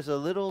start off as a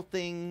little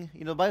thing,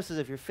 you know, the Bible says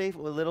if you're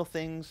faithful with little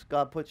things,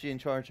 God puts you in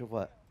charge of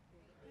what?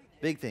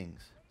 Big things.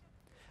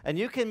 And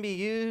you can be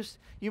used,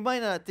 you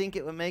might not think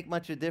it would make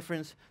much of a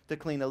difference to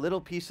clean a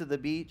little piece of the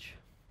beach,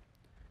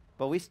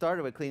 but we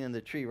started with cleaning the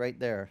tree right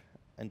there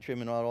and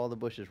trimming out all the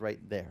bushes right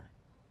there.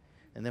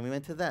 And then we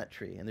went to that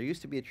tree, and there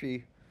used to be a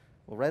tree,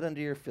 well, right under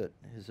your foot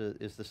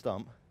is the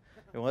stump.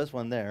 There was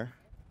one there.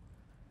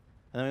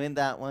 And then we went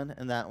that one,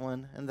 and that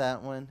one, and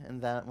that one,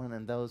 and that one,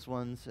 and those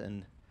ones,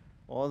 and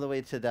all the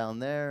way to down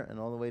there, and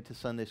all the way to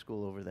Sunday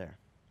school over there.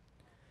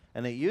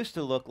 And it used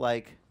to look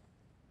like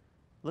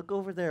Look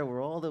over there where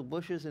all the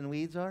bushes and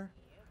weeds are.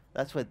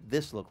 That's what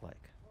this looked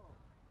like.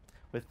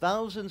 With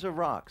thousands of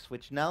rocks,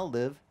 which now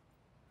live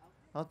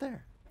out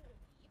there.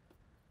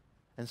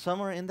 And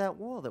some are in that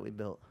wall that we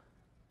built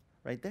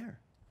right there.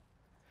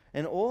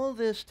 And all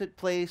this took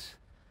place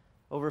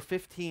over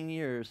 15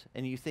 years,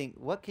 and you think,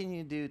 what can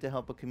you do to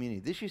help a community?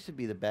 This used to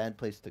be the bad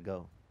place to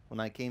go. When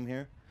I came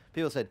here,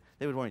 people said,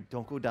 they would warn me,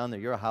 don't go down there,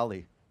 you're a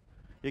holly.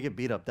 You get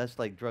beat up, that's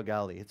like drug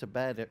alley. It's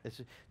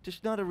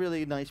just not a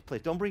really nice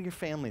place. Don't bring your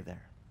family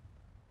there.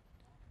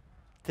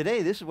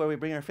 Today, this is where we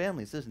bring our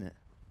families, isn't it?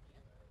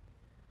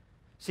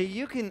 See,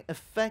 you can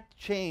affect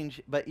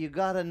change, but you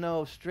gotta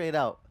know straight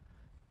out.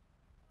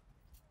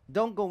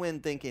 Don't go in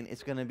thinking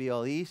it's gonna be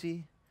all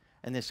easy,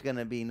 and there's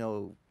gonna be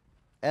no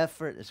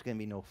effort, there's going to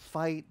be no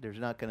fight, there's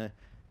not going to...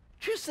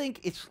 Just think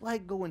it's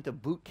like going to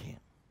boot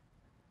camp.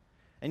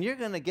 And you're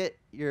going to get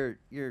your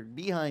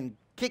behind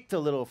kicked a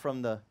little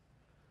from the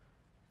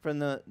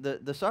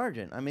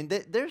sergeant. I mean,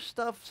 there's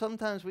stuff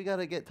sometimes we got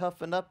to get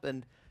toughened up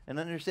and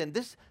understand.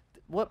 This,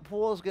 what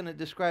Paul's going to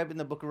describe in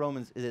the book of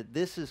Romans is that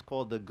this is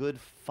called the good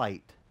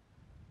fight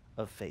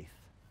of faith.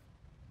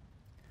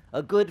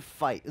 A good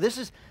fight. This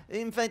is,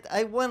 in fact,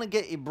 I want to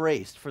get you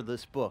braced for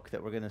this book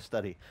that we're going to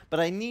study.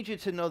 But I need you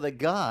to know the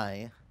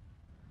guy,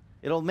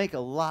 it'll make a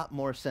lot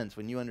more sense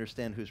when you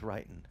understand who's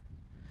writing.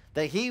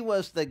 That he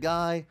was the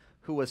guy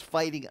who was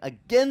fighting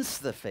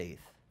against the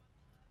faith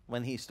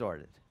when he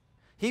started.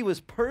 He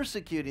was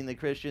persecuting the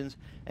Christians,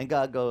 and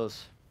God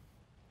goes,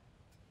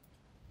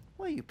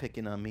 why are you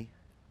picking on me?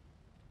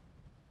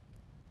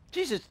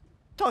 Jesus,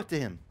 talk to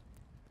him.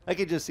 I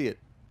can just see it.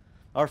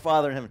 Our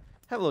Father in heaven.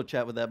 Have a little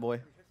chat with that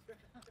boy.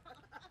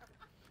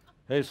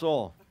 Hey,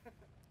 Saul,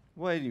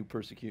 why do you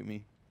persecute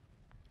me?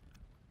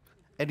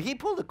 And he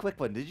pulled a quick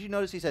one. Did you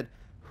notice he said,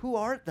 who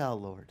art thou,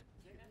 Lord?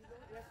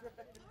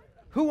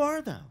 Who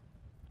art thou?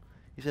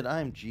 He said, I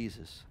am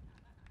Jesus,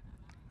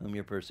 whom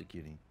you're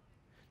persecuting.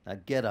 Now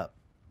get up.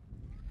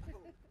 Do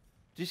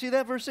you see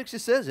that? Verse 6, it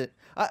says it.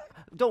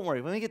 Don't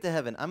worry. When we get to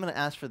heaven, I'm going to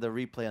ask for the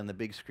replay on the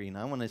big screen.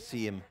 I want to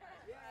see him.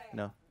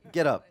 No,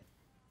 get up.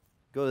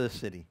 Go to the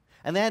city.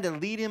 And they had to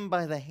lead him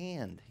by the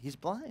hand. He's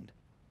blind.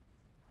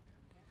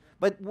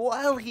 But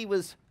while he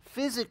was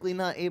physically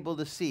not able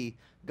to see,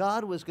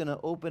 God was going to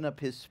open up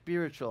his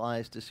spiritual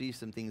eyes to see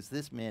some things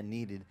this man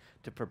needed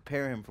to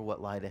prepare him for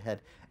what lied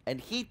ahead.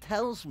 And he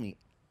tells me,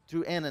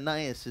 through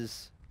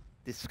Ananias'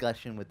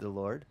 discussion with the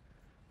Lord,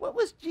 what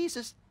was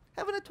Jesus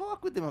having a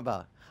talk with him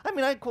about? I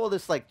mean, I call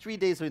this like 3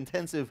 days of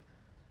intensive,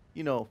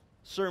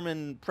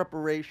 sermon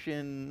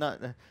preparation.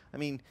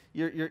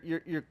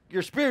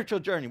 Your spiritual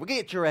journey. We'll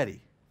get you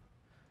ready.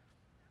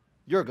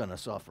 You're going to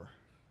suffer.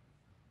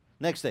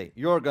 Next day,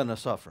 you're going to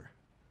suffer.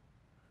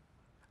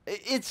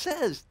 It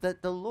says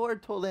that the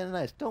Lord told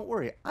Ananias, don't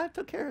worry, I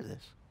took care of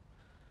this.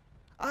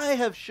 I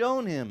have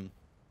shown him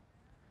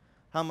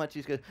how much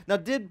he's good. Now,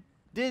 did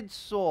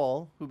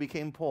Saul, who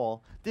became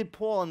Paul, did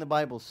Paul in the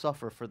Bible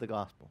suffer for the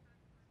gospel?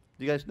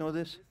 Do you guys know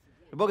this?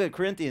 The book of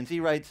Corinthians, he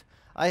writes,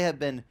 I have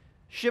been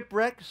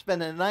shipwrecked,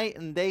 spent a night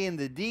and day in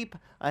the deep.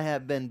 I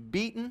have been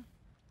beaten.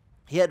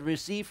 He had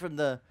received from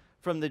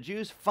the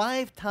Jews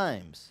 5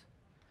 times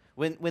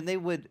when they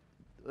would...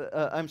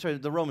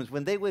 the Romans,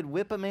 when they would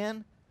whip a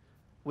man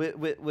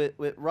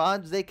with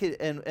rods, they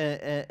could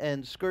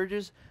and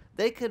scourges,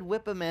 they could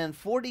whip a man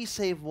 40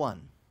 save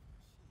 1.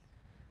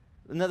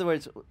 In other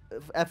words,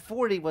 at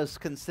 40 was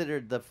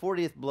considered the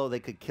 40th blow they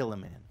could kill a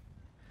man.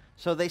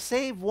 So they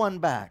save 1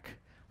 back.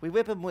 We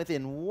whip him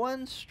within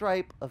 1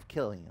 stripe of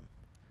killing him,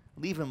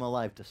 leave him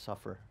alive to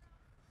suffer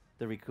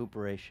the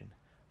recuperation.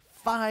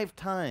 5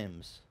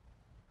 times,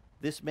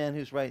 this man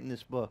who's writing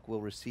this book will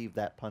receive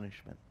that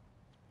punishment.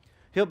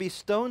 He'll be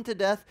stoned to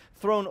death,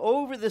 thrown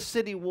over the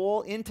city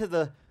wall into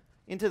the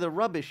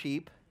rubbish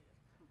heap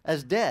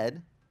as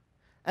dead,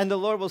 and the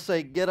Lord will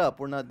say, get up,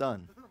 we're not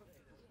done.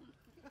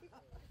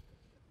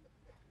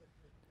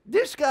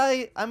 This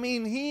guy, I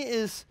mean,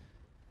 he's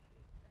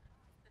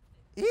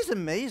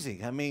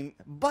amazing. I mean,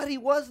 but he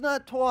was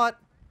not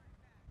taught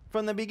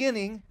from the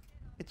beginning,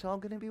 it's all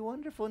going to be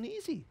wonderful and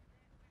easy.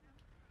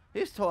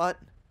 He's taught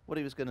what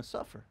he was going to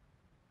suffer.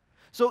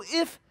 So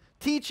if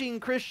teaching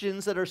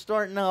Christians that are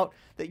starting out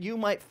that you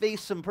might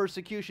face some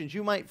persecutions,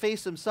 you might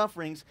face some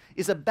sufferings,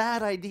 is a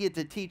bad idea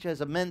to teach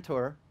as a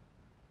mentor,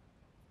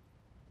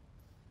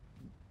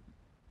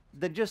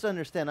 then just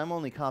understand I'm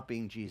only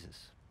copying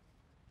Jesus.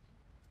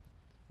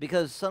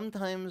 Because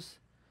sometimes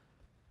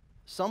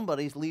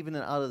somebody's leaving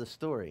it out of the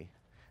story.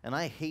 And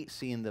I hate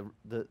seeing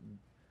the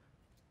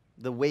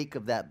wake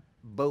of that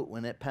boat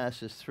when it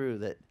passes through.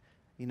 That,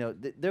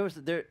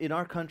 there in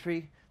our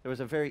country, there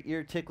was a very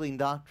ear-tickling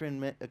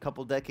doctrine a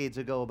couple decades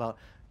ago about,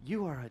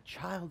 you are a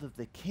child of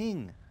the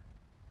King.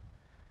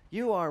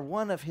 You are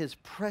one of his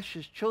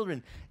precious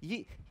children.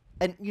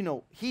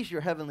 He's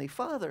your heavenly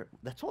Father.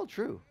 That's all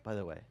true, by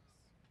the way.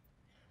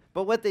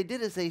 But what they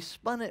did is they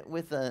spun it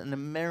with an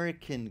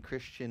American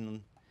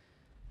Christian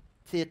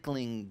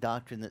tickling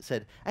doctrine that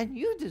said, and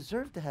you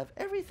deserve to have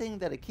everything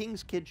that a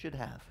king's kid should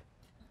have.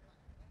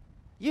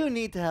 You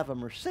need to have a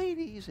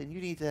Mercedes, and you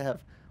need to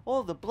have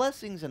all the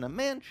blessings and a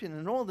mansion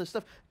and all this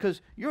stuff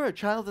because you're a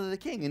child of the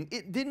king. And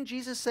didn't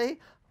Jesus say,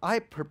 I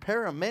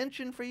prepare a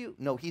mansion for you?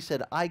 No, he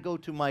said, I go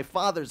to my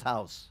Father's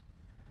house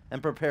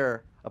and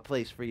prepare a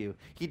place for you.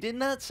 He did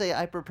not say,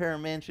 I prepare a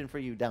mansion for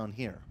you down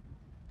here.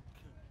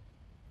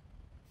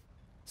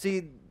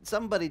 See,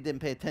 somebody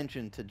didn't pay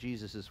attention to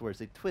Jesus' words.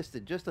 They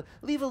twisted just to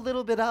leave a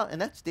little bit out,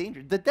 and that's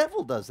dangerous. The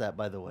devil does that,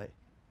 by the way.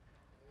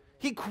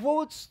 He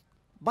quotes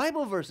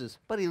Bible verses,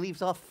 but he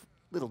leaves off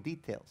little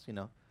details, you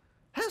know.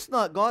 Has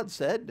not God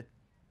said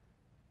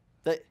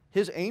that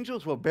his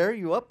angels will bear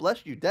you up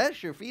lest you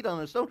dash your feet on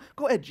a stone?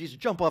 Go ahead, Jesus,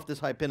 jump off this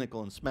high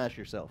pinnacle and smash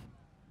yourself.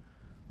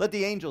 Let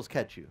the angels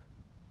catch you.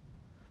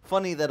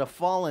 Funny that a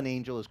fallen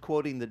angel is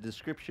quoting the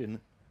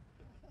description,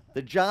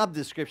 the job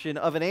description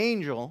of an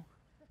angel.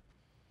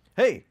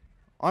 Hey,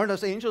 aren't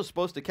us angels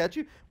supposed to catch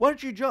you? Why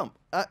don't you jump?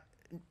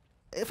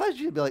 If I was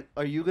you, I'd be like,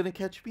 are you going to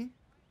catch me?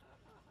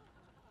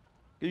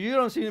 Because you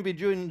don't seem to be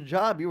doing the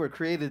job you were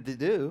created to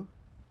do.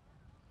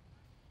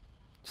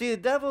 See, the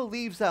devil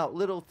leaves out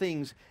little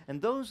things,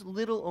 and those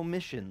little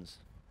omissions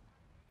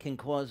can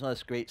cause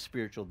us great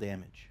spiritual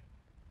damage.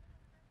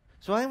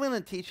 So I want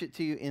to teach it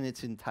to you in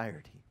its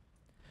entirety,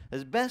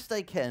 as best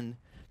I can,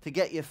 to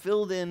get you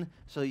filled in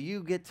so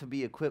you get to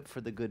be equipped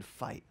for the good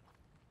fight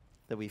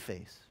that we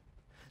face.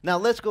 Now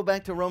let's go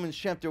back to Romans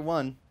chapter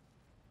 1.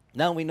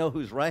 Now we know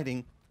who's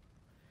writing.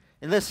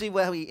 And let's see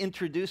how he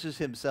introduces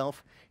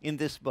himself in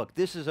this book.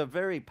 This is a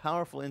very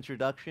powerful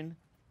introduction.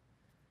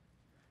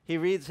 He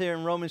reads here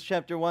in Romans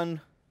chapter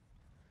 1,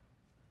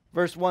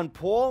 verse 1,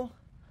 Paul,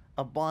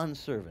 a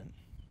bondservant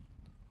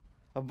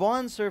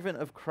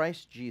of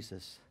Christ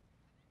Jesus.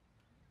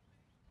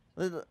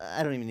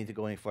 I don't even need to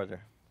go any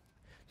further.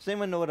 Does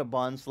anyone know what a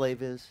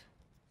bondslave is?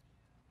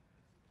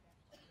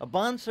 A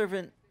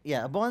bondservant,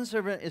 a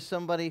bondservant is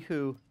somebody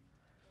who,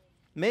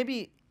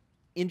 maybe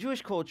in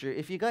Jewish culture,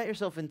 if you got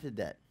yourself into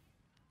debt,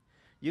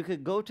 you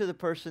could go to the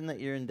person that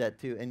you're in debt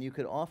to, and you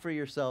could offer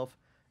yourself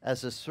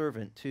as a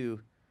servant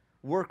to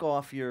work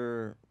off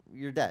your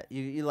debt.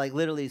 You like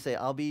literally say,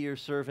 I'll be your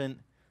servant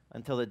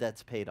until the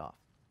debt's paid off.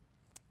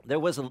 There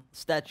was a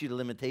statute of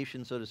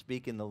limitation, so to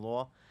speak, in the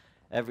law.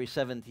 Every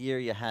 7th year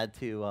you had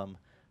to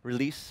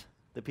release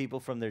the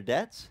people from their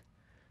debts.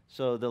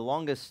 So the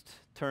longest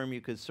term you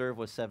could serve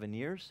was 7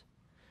 years.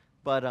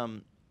 But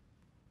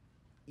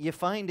you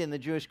find in the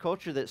Jewish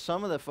culture that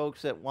some of the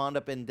folks that wound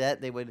up in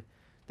debt,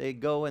 they'd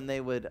go and they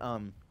would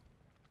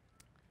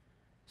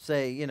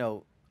say, you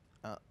know,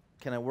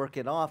 can I work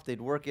it off? They'd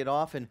work it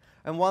off, and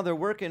while they're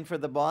working for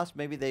the boss,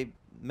 maybe they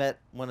met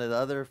one of the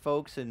other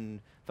folks and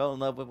fell in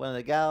love with one of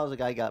the gals. The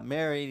guy got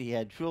married. He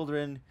had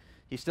children.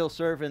 He's still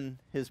serving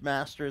his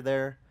master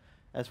there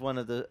as one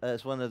of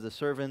the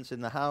servants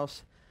in the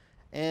house.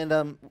 And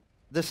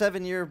the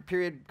 7-year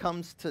period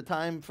comes to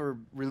time for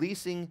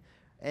releasing,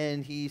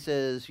 and he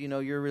says, you know,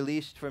 you're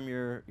released from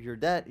your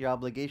debt, your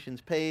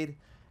obligations paid,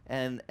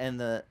 and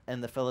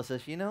the fellow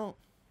says, you know,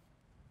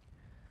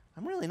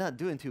 I'm really not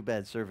doing too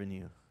bad serving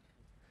you.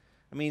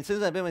 I mean,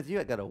 since I've been with you,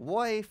 I got a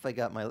wife, I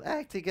got my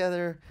act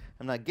together,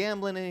 I'm not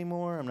gambling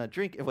anymore, I'm not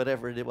drinking,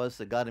 whatever it was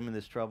that got him in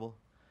this trouble.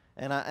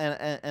 And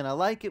I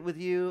like it with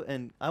you,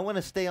 and I want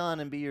to stay on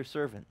and be your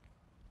servant.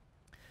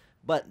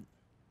 But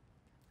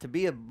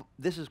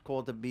this is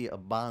called to be a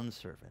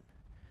bondservant.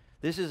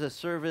 This is a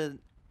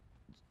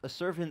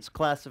servant's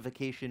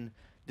classification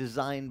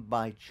designed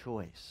by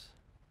choice,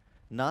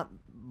 not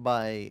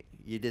by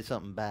you did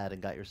something bad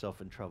and got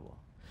yourself in trouble.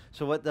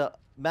 So what the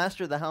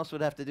master of the house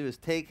would have to do is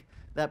take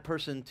that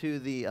person to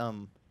the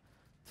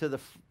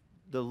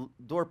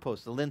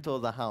doorpost, the lintel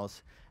of the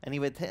house, and he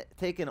would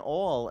take an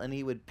awl and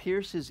he would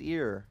pierce his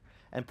ear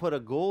and put a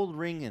gold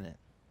ring in it.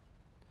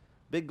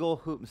 Big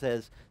gold hoop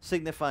says,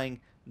 signifying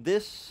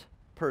this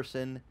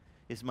person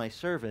is my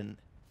servant,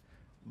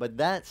 but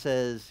that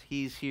says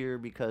he's here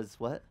because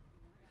what?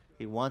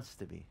 He wants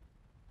to be.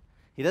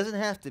 He doesn't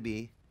have to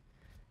be.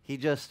 He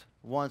just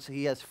wants,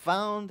 he has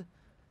found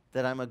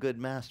that I'm a good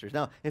master.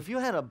 Now, if you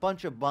had a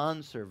bunch of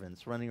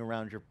bondservants running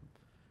around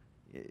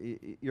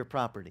your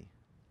property,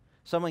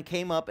 someone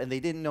came up and they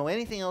didn't know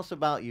anything else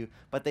about you,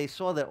 but they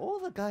saw that all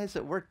the guys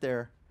that worked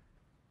there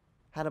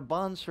had a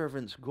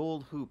bondservant's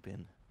gold hoop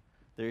in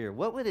their ear.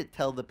 What would it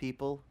tell the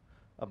people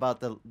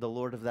about the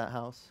lord of that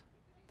house,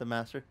 the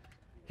master?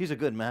 He's a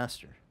good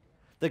master.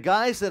 The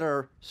guys that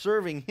are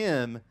serving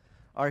him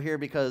are here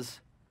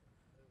because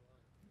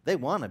they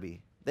want to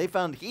be. They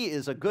found he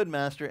is a good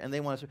master, and they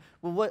want to serve.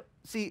 Well,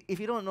 see, if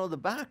you don't know the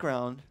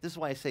background, this is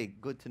why I say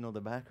good to know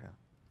the background.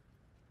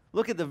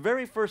 Look at the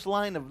very first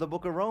line of the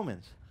book of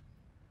Romans.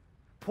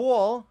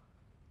 Paul,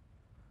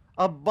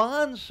 a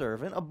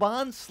bondservant, a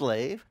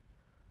bondslave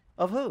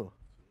of who?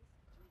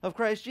 Of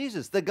Christ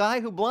Jesus, the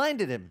guy who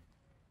blinded him.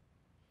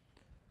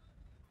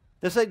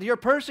 They said, you're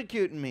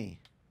persecuting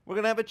me. We're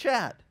going to have a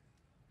chat.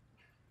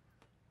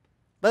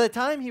 By the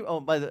time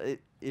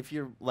if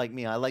you're like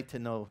me, I like to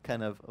know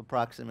kind of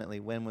approximately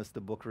when was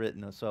the book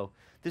written. So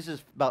this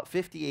is about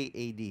 58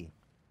 AD.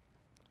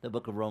 The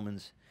book of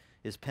Romans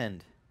is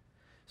penned.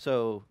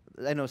 So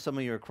I know some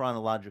of you are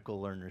chronological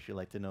learners. You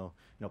like to know,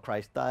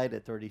 Christ died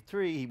at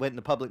 33. He went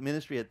into public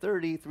ministry at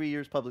 30, 3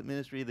 years public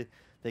ministry.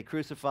 They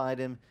crucified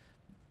him,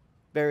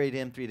 buried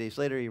him. 3 days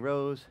later, he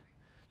rose.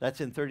 That's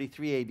in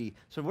 33 AD.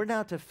 So we're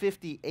now to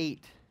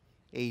 58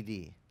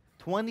 AD,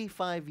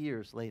 25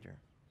 years later.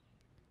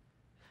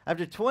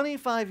 After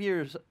 25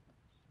 years,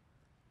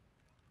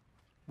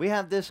 we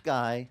have this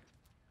guy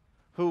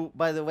who,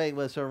 by the way,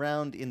 was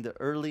around in the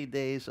early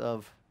days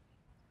of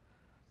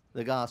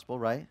the gospel,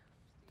 right?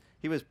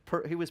 He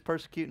was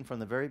persecuting from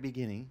the very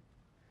beginning.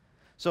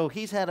 So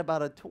he's had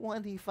about a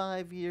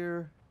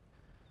 25-year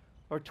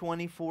or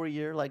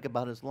 24-year, like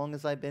about as long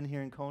as I've been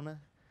here in Kona.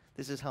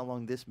 This is how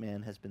long this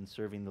man has been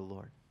serving the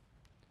Lord.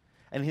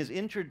 And his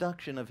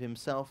introduction of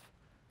himself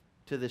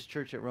to this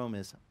church at Rome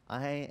is,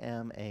 I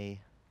am a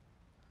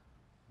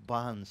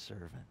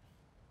bondservant.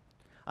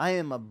 I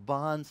am a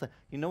bondservant.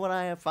 You know what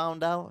I have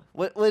found out?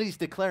 What he's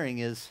declaring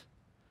is,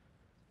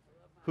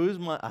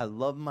 I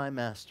love my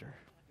master.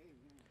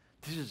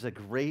 This is a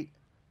great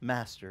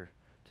master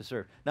to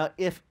serve. Now,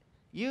 if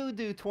you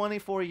do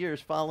 24 years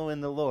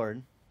following the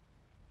Lord,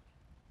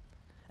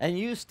 and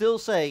you still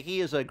say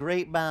he is a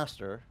great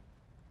master,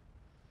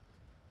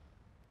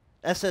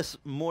 that's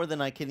more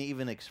than I can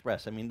even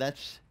express. I mean,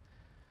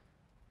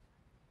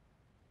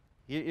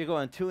 you're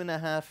going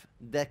 2.5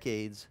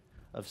 decades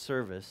of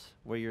service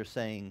where you're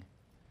saying,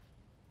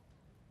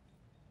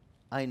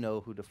 I know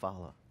who to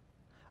follow.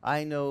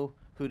 I know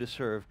who to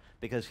serve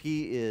because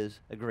he is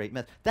a great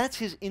man. That's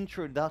his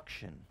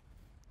introduction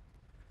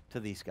to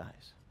these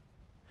guys.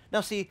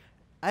 Now, see,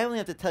 I only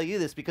have to tell you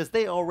this because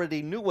they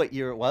already knew what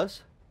year it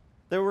was.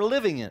 They were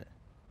living in it.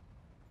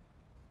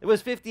 It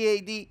was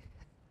 50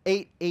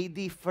 8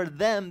 AD for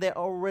them. They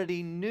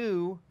already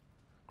knew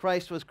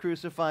Christ was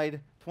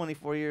crucified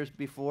 24 years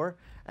before,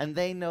 and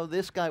they know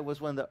this guy was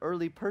one of the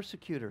early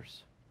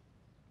persecutors.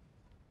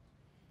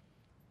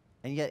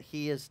 And yet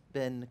he has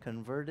been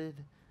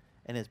converted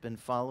and has been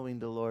following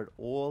the Lord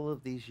all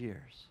of these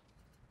years.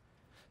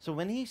 So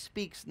when he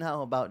speaks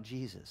now about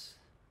Jesus,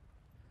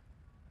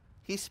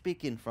 he's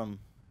speaking from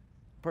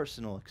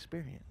personal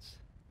experience.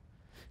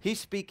 He's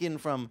speaking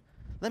from,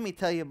 let me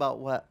tell you about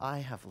what I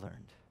have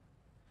learned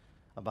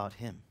about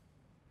him.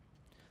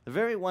 The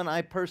very one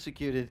I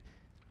persecuted.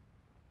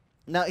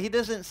 Now, he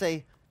doesn't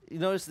say, you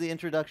notice the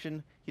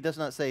introduction, he does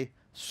not say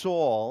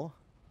Saul,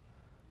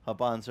 a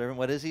bondservant.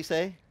 What does he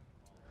say?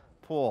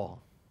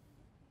 Paul.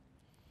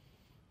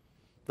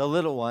 The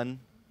little one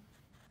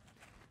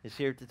is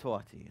here to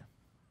talk to you.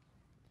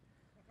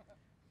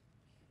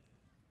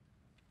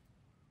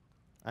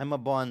 I'm a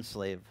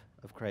bondslave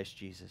of Christ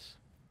Jesus.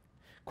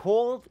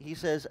 Called, he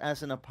says,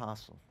 as an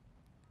apostle.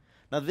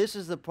 Now, this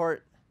is the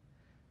part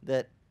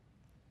that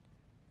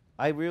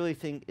I really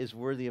think is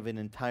worthy of an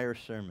entire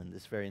sermon,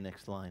 this very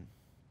next line.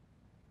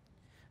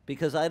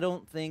 Because I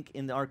don't think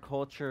in our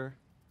culture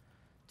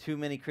too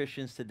many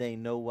Christians today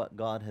know what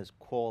God has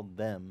called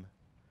them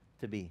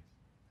to be.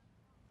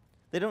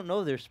 They don't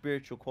know their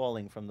spiritual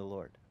calling from the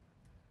Lord.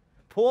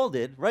 Paul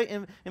did, right?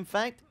 In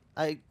fact,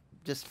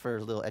 just for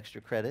a little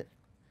extra credit,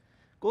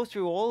 go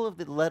through all of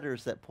the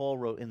letters that Paul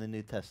wrote in the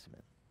New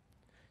Testament.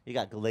 You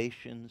got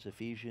Galatians,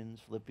 Ephesians,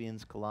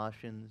 Philippians,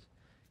 Colossians.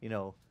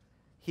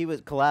 He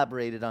was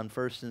collaborated on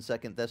 1st and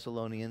 2nd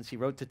Thessalonians. He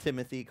wrote to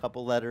Timothy a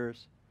couple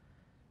letters.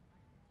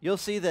 You'll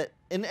see that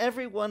in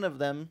every one of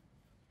them,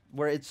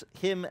 where it's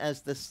him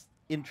as this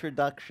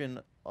introduction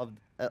of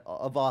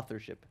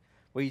authorship,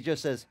 where he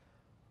just says,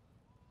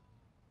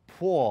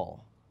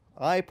 Paul,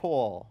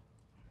 Paul.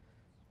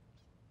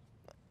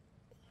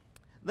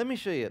 Let me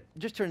show you.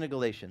 Just turn to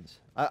Galatians.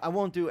 I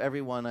won't do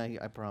every one,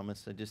 I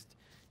promise.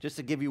 Just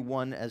to give you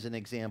one as an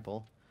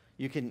example.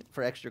 You can,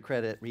 for extra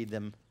credit, read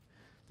them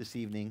this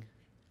evening.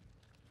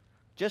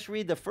 Just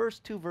read the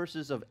first 2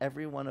 verses of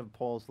every one of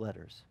Paul's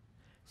letters.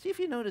 See if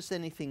you notice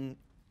anything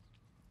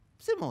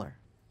similar.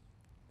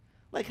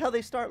 Like how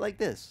they start like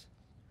this.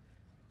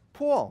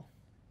 Paul,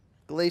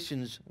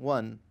 Galatians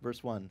 1,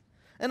 verse 1.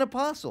 An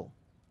apostle.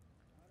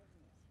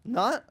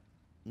 Not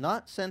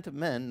sent of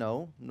men,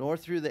 no, nor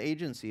through the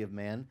agency of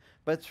man,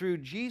 but through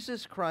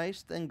Jesus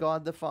Christ and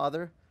God the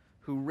Father,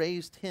 who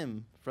raised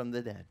him from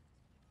the dead.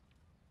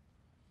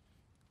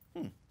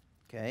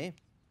 Okay.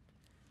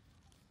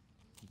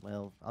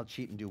 Well, I'll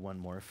cheat and do one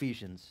more.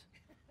 Ephesians.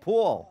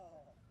 Paul,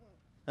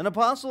 an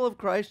apostle of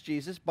Christ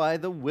Jesus by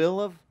the will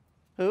of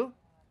who?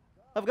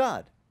 Of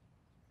God.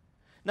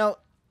 Now,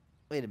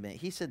 wait a minute.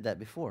 He said that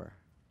before.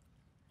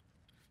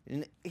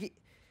 And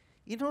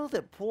you know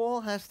that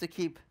Paul has to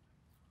keep,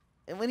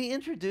 and when he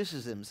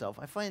introduces himself,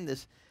 I find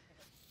this,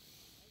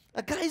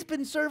 a guy's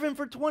been serving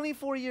for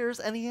 24 years,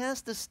 and he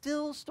has to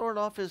still start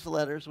off his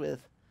letters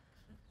with,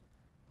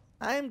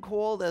 I am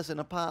called as an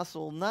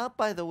apostle, not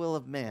by the will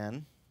of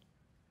man.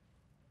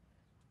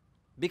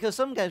 Because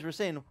some guys were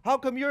saying, how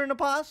come you're an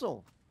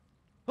apostle?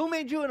 Who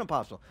made you an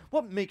apostle?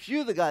 What makes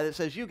you the guy that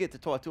says you get to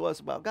talk to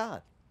us about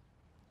God?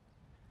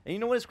 And you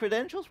know what his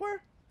credentials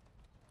were?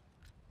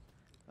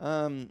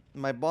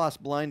 My boss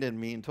blinded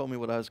me and told me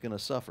what I was going to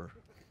suffer.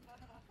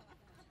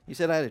 He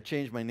said I had to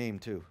change my name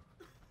too.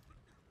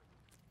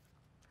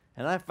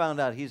 And I found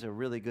out he's a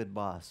really good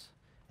boss.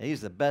 And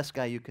he's the best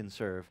guy you can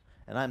serve.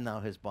 And I'm now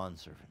his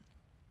bondservant.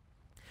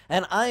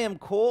 And I am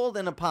called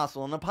an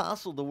apostle. An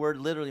apostle, the word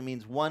literally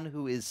means one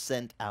who is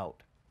sent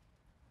out.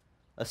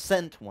 A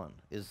sent one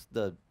is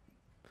the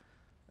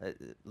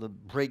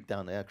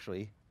breakdown,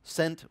 actually.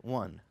 Sent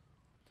one.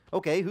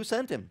 Okay, who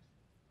sent him?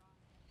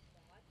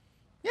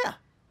 Yeah.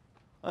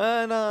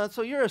 And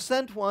so you're a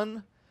sent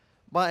one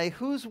by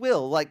whose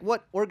will? Like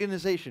what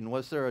organization?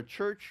 Was there a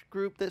church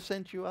group that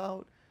sent you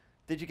out?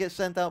 Did you get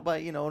sent out by,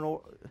 you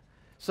know,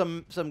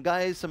 some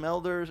guys, some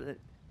elders?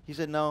 He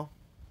said no.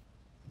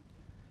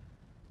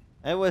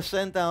 It was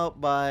sent out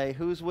by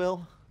whose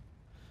will?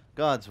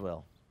 God's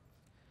will.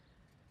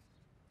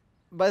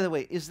 By the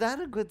way, is that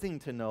a good thing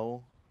to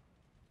know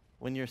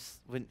when you're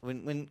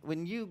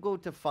when you go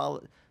to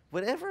follow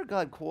whatever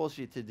God calls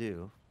you to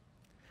do?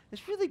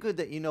 It's really good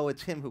that you know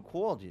it's him who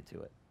called you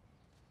to it.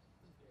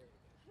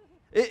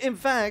 In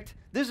fact,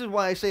 this is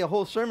why I say a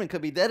whole sermon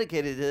could be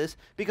dedicated to this,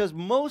 because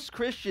most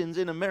Christians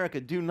in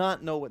America do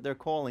not know what their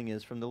calling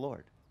is from the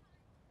Lord.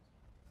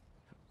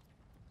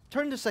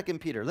 Turn to 2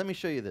 Peter. Let me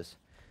show you this.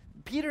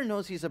 Peter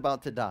knows he's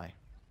about to die.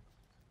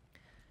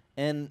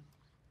 And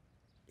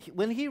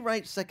when he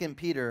writes 2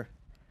 Peter,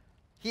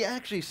 he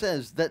actually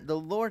says that the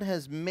Lord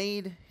has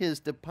made his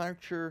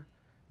departure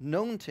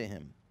known to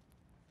him.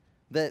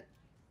 That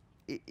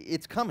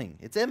it's coming.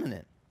 It's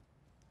imminent.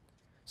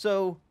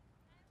 So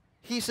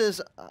he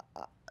says,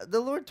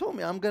 the Lord told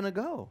me I'm going to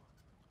go.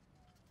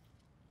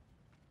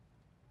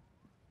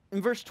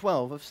 In verse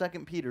 12 of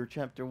 2 Peter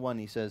chapter 1,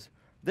 he says,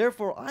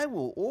 therefore I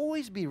will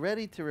always be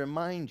ready to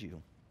remind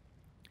you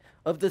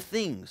of the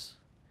things,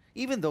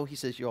 even though he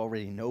says you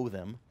already know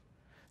them,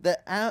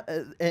 that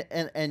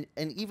and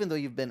even though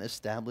you've been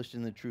established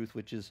in the truth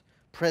which is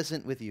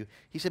present with you,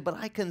 he said, but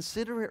I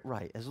consider it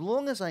right, as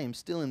long as I am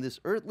still in this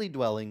earthly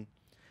dwelling,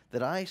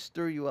 that I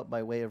stir you up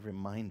by way of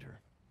reminder,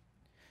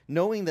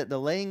 knowing that the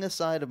laying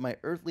aside of my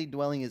earthly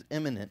dwelling is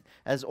imminent,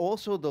 as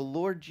also the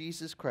Lord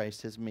Jesus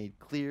Christ has made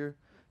clear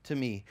to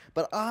me.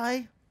 But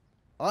I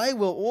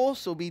will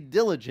also be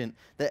diligent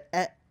that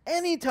at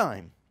any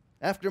time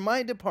after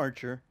my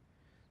departure,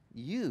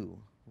 you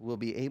will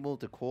be able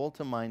to call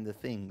to mind the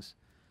things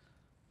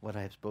what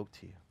I have spoke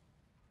to you.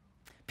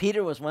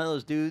 Peter was one of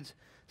those dudes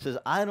who says,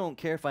 I don't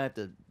care if I have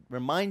to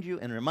remind you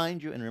and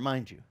remind you and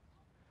remind you.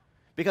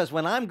 Because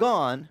when I'm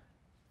gone,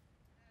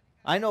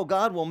 I know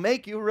God will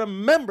make you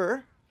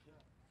remember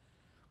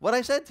what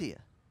I said to you.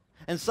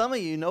 And some of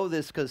you know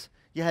this because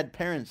you had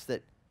parents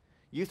that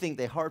you think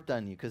they harped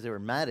on you because they were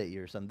mad at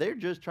you or something. They're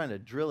just trying to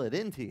drill it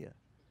into you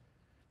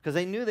because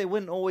they knew they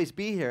wouldn't always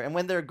be here. And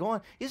when they're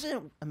gone, isn't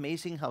it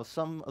amazing how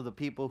some of the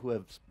people who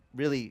have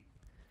really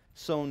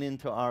sown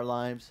into our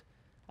lives,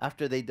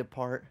 after they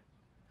depart,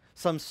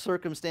 some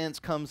circumstance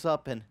comes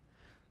up and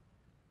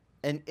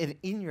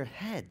in your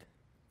head,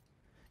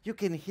 you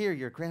can hear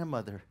your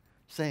grandmother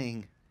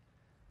saying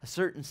a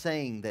certain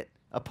saying that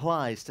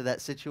applies to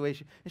that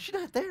situation. And she's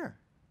not there.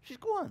 She's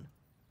gone.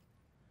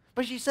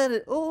 But she said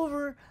it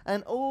over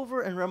and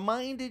over and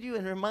reminded you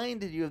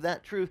of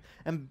that truth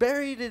and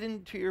buried it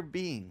into your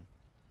being.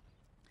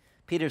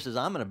 Peter says,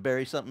 I'm going to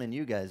bury something in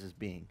you guys'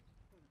 being.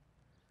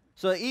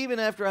 So even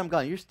after I'm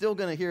gone, you're still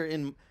going to hear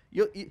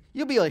you'll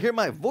be able to hear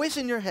my voice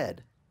in your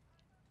head.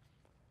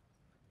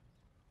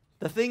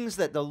 The things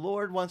that the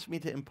Lord wants me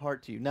to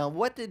impart to you. Now,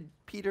 what did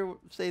Peter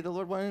say the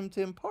Lord wanted him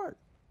to impart?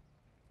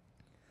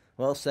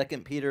 Well, 2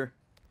 Peter,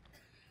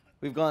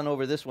 we've gone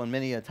over this one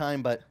many a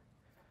time, but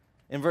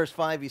in verse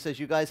 5, he says,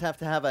 you guys have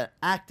to have an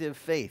active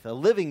faith, a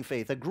living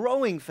faith, a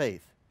growing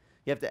faith.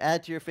 You have to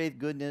add to your faith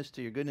goodness.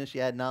 To your goodness,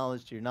 you add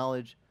knowledge. To your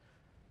knowledge,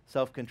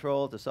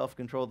 self-control. To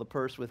self-control, the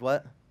purse with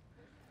what?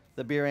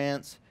 The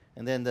perseverance.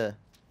 And then the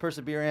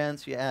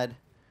perseverance, you add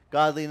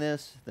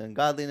godliness. Then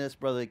godliness,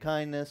 brotherly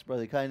kindness.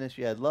 Brotherly kindness,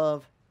 you add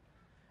love.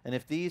 And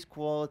if these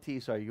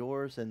qualities are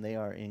yours and they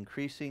are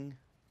increasing,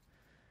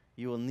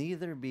 you will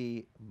neither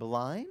be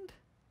blind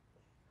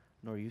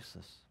nor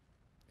useless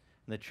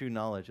in the true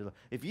knowledge of the.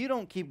 If you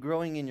don't keep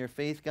growing in your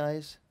faith,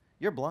 guys,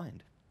 you're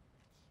blind.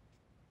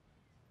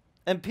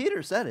 And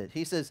Peter said it.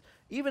 He says,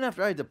 even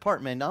after I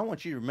depart, man, I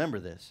want you to remember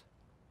this.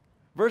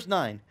 Verse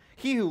 9,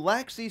 he who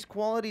lacks these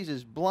qualities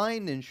is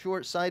blind and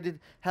short-sighted,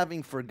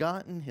 having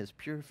forgotten his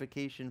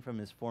purification from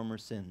his former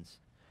sins.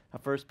 Now,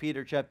 1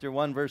 Peter chapter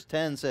 1, verse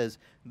 10 says,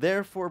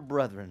 therefore,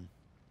 brethren,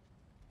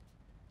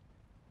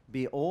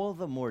 be all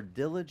the more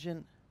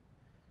diligent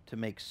to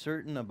make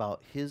certain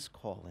about his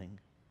calling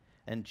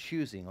and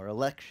choosing or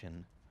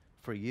election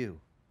for you.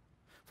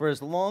 For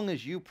as long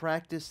as you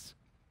practice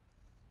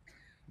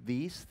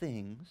these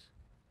things,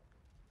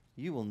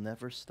 you will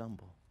never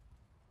stumble.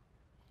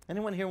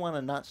 Anyone here want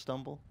to not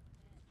stumble?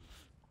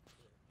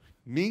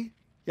 Me?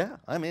 Yeah,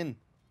 I'm in.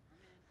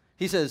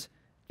 He says,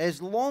 as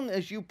long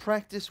as you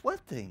practice what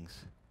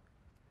things?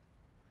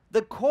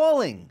 The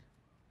calling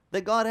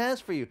that God has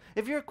for you.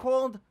 If you're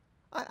called,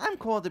 I'm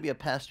called to be a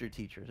pastor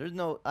teacher.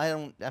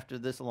 After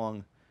this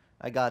long,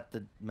 I got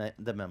the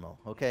memo,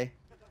 okay?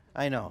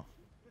 I know.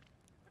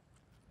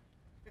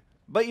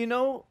 But you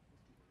know,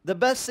 the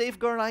best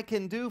safeguard I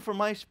can do for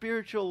my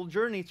spiritual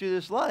journey through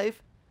this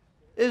life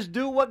is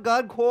do what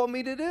God called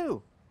me to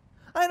do.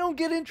 I don't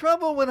get in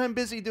trouble when I'm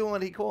busy doing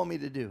what he called me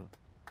to do.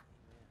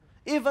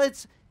 If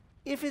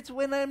it's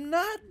when I'm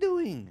not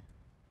doing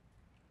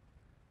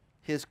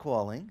his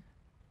calling,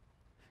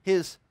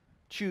 his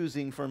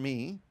choosing for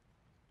me,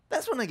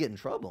 that's when I get in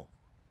trouble.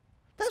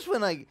 That's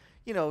when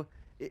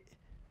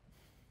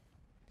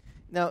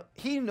now,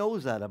 he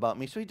knows that about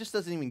me, so he just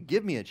doesn't even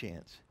give me a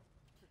chance.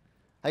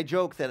 I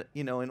joke that,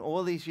 in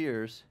all these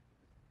years,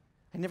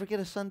 I never get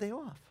a Sunday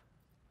off.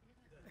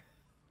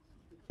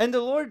 And the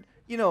Lord,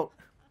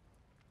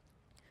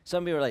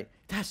 some people are like,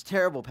 that's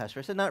terrible, Pastor.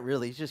 I said, not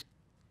really. He's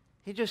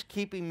just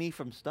keeping me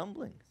from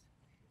stumbling.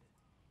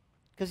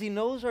 Because he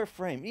knows our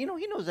frame. He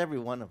knows every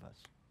one of us.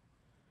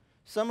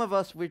 Some of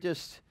us, we're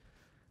just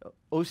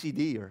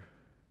OCD or,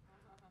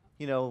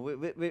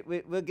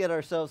 we'll get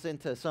ourselves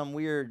into some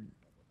weird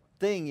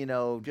thing,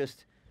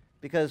 just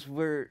because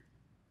we're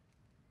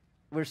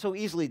so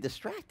easily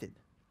distracted.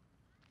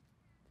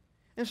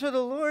 And so the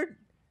Lord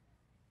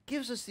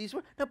gives us these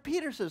words. Now,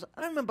 Peter says,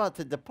 I'm about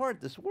to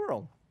depart this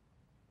world.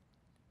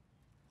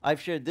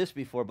 I've shared this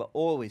before, but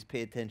always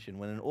pay attention.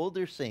 When an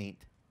older saint,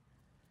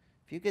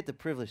 if you get the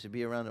privilege to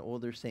be around an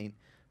older saint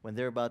when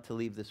they're about to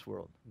leave this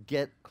world,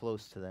 get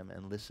close to them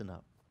and listen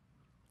up.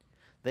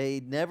 They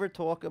never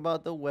talk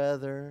about the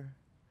weather.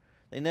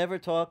 They never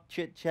talk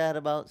chit-chat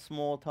about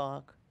small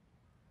talk.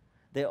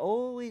 They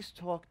always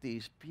talk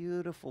these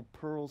beautiful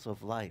pearls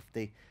of life.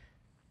 They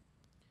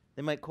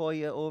might call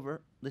you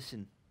over.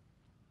 Listen,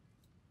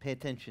 pay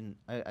attention.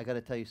 I got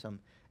to tell you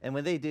something. And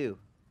when they do,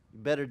 you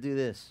better do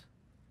this.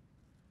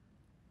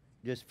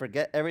 Just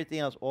forget everything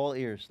else, all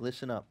ears.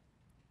 Listen up.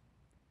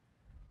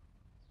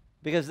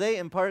 Because they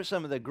impart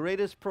some of the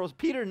greatest pearls.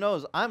 Peter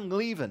knows, I'm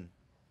leaving.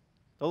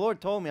 The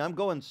Lord told me, I'm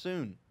going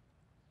soon.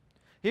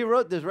 He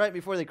wrote this right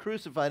before they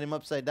crucified him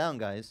upside down,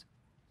 guys.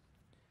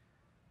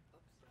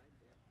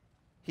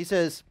 He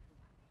says,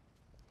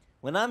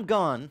 when I'm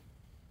gone,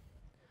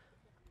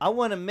 I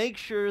want to make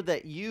sure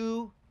that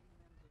you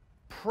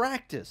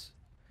practice,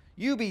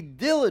 you be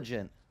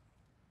diligent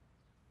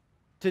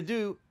to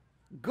do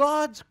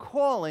God's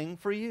calling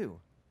for you.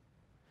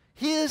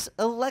 His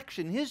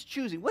election, his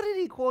choosing. What did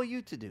he call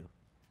you to do?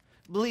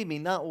 Believe me,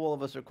 not all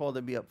of us are called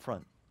to be up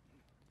front.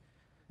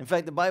 In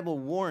fact, the Bible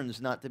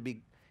warns not to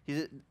be,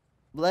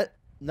 let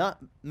not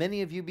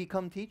many of you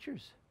become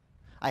teachers.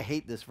 I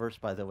hate this verse,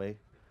 by the way.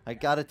 I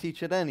got to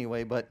teach it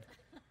anyway, but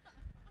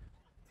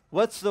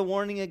what's the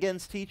warning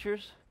against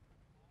teachers?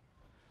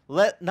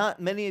 Let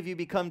not many of you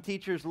become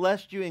teachers,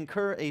 lest you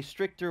incur a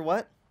stricter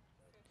what?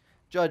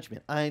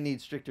 Judgment. I need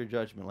stricter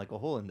judgment, like a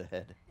hole in the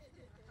head.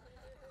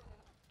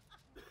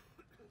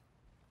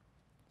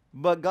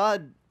 But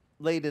God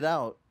laid it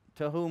out.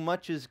 To whom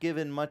much is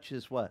given, much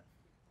is what?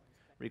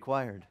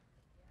 Required.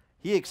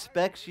 He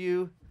expects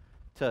you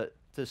to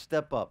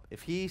step up.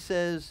 If he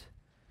says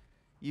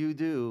you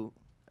do,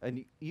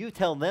 and you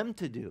tell them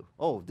to do,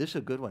 oh, this is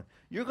a good one.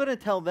 You're going to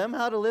tell them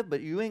how to live,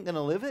 but you ain't going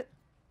to live it?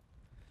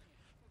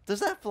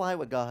 Does that fly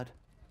with God?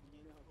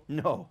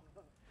 No.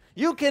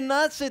 You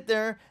cannot sit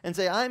there and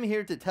say, I'm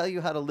here to tell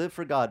you how to live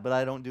for God, but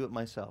I don't do it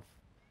myself.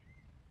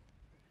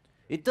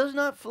 It does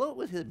not float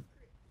with him.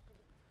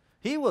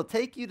 He will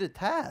take you to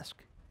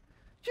task.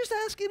 Just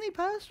ask any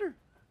pastor.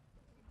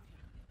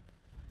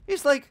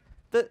 It's like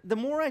the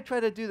more I try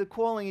to do the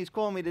calling he's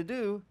calling me to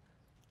do,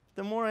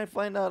 the more I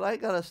find out I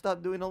got to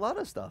stop doing a lot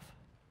of stuff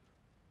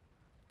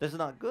that's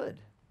not good.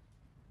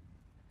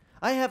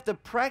 I have to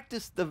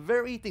practice the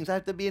very things. I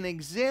have to be an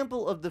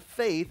example of the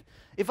faith.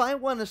 If I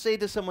want to say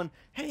to someone,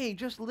 hey,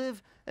 just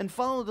live and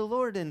follow the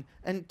Lord and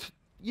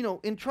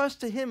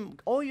entrust to him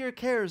all your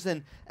cares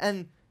and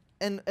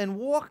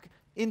walk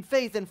in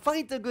faith and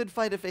fight the good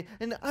fight of faith.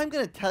 And I'm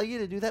going to tell you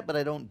to do that, but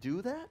I don't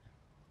do that?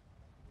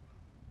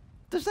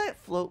 Does that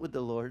float with the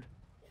Lord?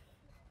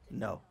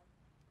 No.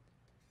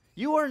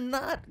 You are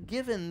not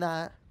given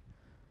that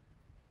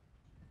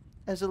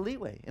as a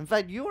leeway. In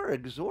fact, you are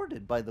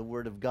exhorted by the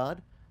Word of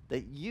God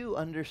that you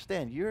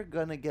understand you're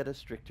going to get a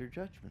stricter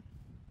judgment.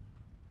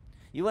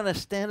 You want to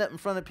stand up in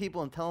front of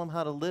people and tell them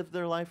how to live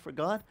their life for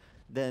God?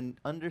 Then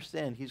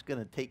understand he's going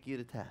to take you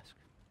to task.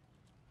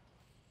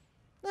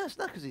 No, it's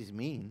not because he's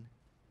mean.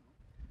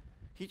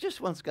 He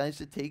just wants guys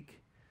to take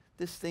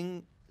this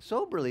thing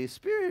soberly,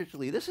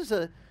 spiritually. This is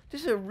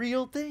a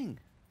real thing.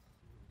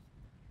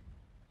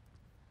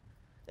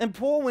 And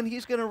Paul, when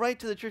he's going to write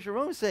to the church of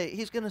Rome,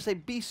 he's going to say,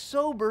 be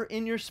sober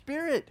in your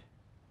spirit.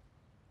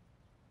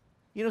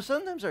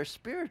 Sometimes our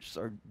spirits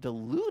are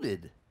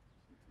diluted,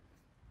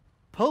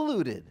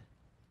 polluted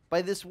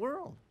by this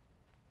world.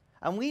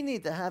 And we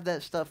need to have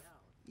that stuff,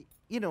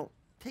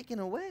 taken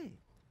away.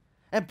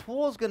 And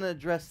Paul's going to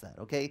address that,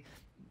 okay?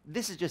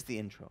 This is just the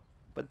intro.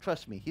 But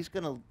trust me, he's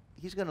going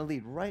to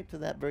lead right to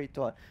that very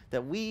thought,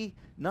 that we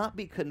not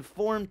be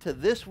conformed to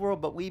this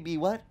world, but we be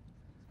what?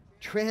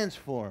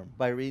 Transformed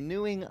by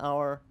renewing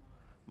our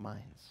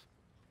minds.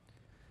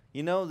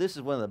 This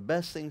is one of the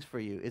best things for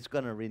you. It's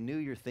going to renew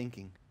your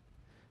thinking.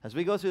 As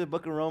we go through the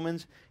book of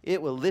Romans,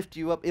 it will lift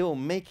you up. It will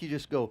make you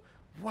just go,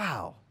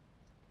 wow,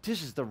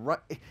 this is the right.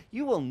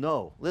 You will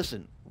know.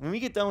 Listen, when we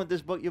get done with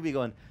this book, you'll be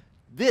going,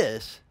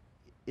 this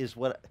is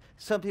what,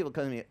 some people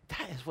come to me,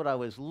 that is what I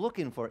was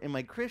looking for in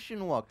my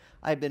Christian walk.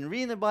 I've been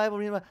reading the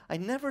Bible, I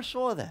never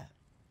saw that.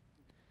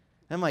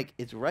 I'm like,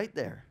 it's right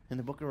there in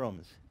the book of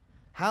Romans.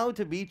 How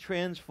to be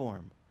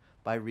transformed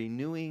by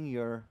renewing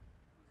your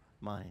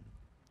mind.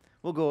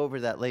 We'll go over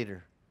that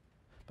later.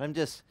 But I'm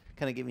just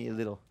kind of giving you a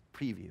little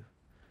preview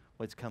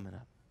what's coming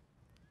up.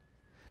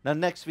 Now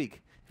next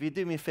week, if you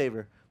do me a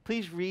favor,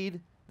 please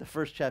read the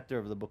first chapter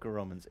of the book of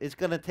Romans. It's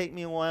going to take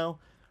me a while.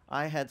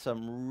 I had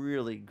some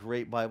really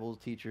great Bible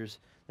teachers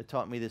that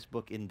taught me this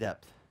book in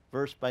depth.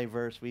 Verse by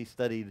verse, we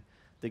studied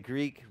the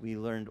Greek. We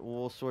learned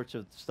all sorts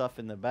of stuff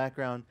in the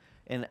background.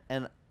 And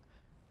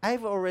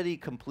I've already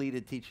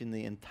completed teaching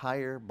the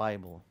entire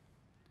Bible.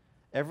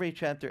 Every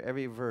chapter,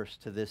 every verse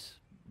to this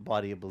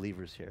body of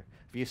believers here.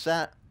 If you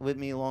sat with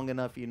me long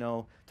enough, you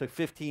know, it took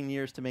 15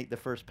 years to make the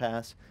first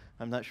pass.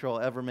 I'm not sure I'll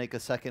ever make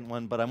a second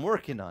one, but I'm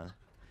working on it.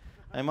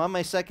 I'm on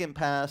my second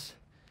pass,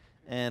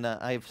 and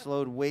I've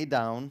slowed way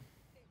down.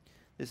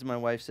 This is my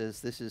wife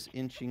says, this is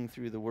inching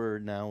through the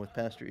word now with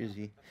Pastor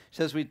Izzy. She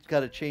says we've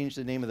got to change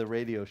the name of the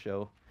radio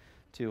show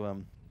to,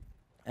 I'm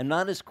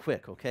not as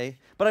quick, okay?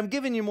 But I'm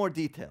giving you more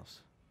details.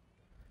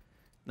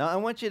 Now, I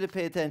want you to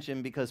pay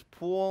attention because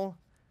Paul,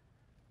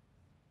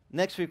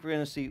 next week we're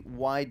going to see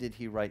why did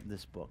he write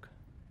this book.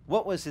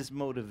 What was his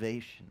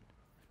motivation?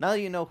 Now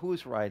you know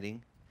who's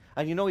writing,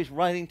 and you know he's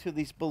writing to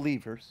these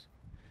believers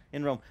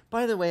in Rome.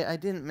 By the way, I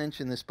didn't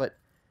mention this, but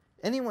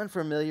anyone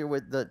familiar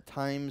with the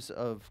times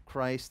of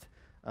Christ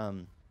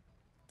and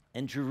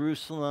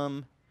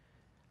Jerusalem?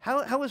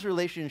 How was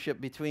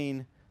relationship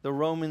between the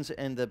Romans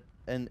and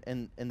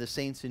the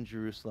saints in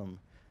Jerusalem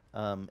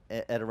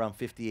at around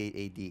 58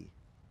 A.D.?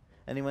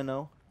 Anyone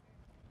know?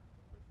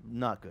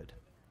 Not good.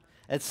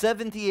 At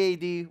 70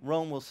 A.D.,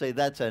 Rome will say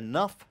that's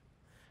enough,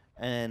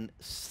 and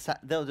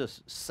they'll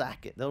just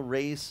sack it. They'll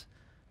raze,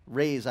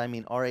 I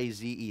mean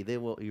R-A-Z-E. They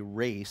will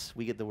erase.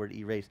 We get the word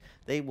erase.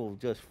 They will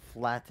just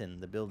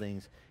flatten the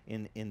buildings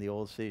in the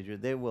old city.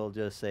 They will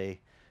just say,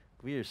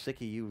 we are sick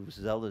of you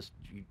zealous,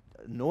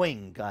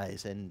 annoying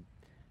guys, and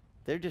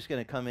they're just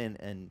going to come in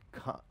and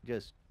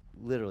just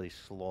literally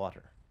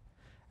slaughter.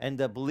 And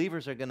the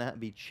believers are going to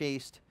be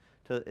chased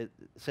to, it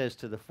says,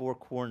 to the four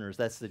corners.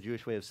 That's the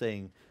Jewish way of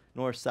saying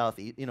north, south,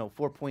 east,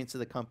 4 points of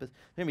the compass.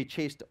 They're going to be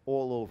chased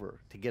all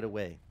over to get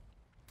away.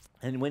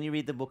 And when you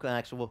read the book of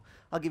Acts, well,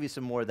 I'll give you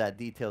some more of that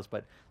details,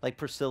 but like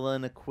Priscilla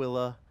and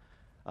Aquila,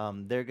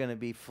 they're going to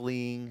be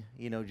fleeing,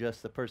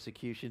 just the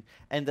persecution.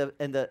 And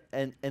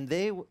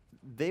they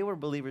were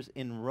believers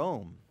in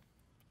Rome.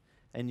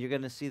 And you're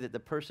going to see that the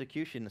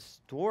persecution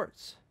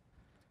starts.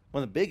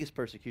 One of the biggest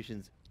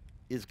persecutions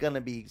is going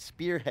to be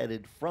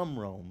spearheaded from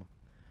Rome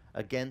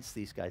against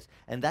these guys.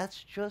 And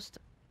that's just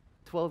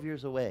 12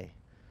 years away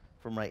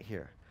from right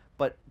here.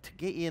 But to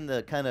get you in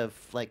the kind of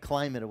like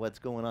climate of what's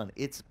going on,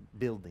 it's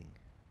building.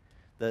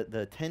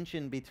 The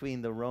tension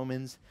between the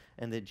Romans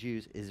and the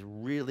Jews is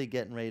really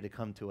getting ready to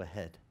come to a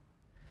head.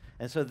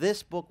 And so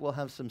this book will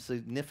have some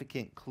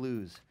significant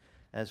clues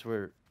as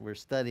we're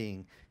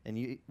studying.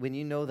 And when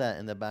you know that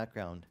in the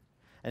background,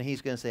 and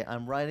he's going to say,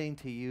 I'm writing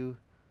to you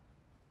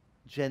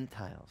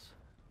Gentiles,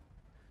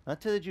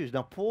 not to the Jews.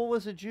 Now, Paul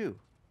was a Jew,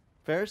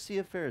 Pharisee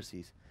of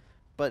Pharisees,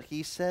 but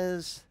he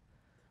says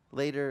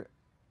later,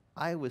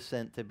 I was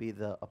sent to be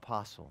the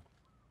apostle,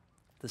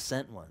 the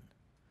sent one,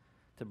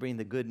 to bring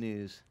the good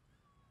news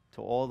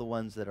to all the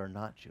ones that are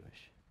not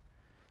Jewish.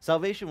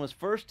 Salvation was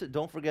first,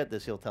 don't forget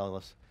this, he'll tell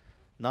us,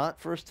 not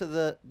first to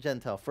the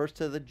Gentile, first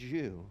to the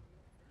Jew,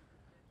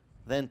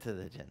 then to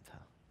the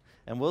Gentile.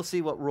 And we'll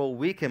see what role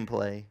we can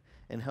play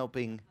in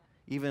helping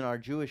even our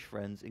Jewish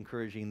friends,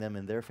 encouraging them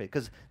in their faith.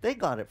 Because they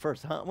got it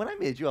first. Huh? When I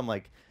made you, I'm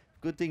like,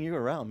 good thing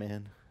you're around,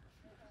 man.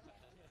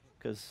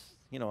 Because,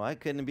 I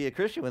couldn't be a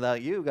Christian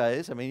without you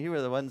guys. I mean, you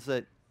were the ones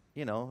that,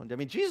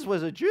 Jesus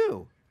was a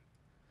Jew.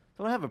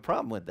 So I don't have a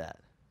problem with that.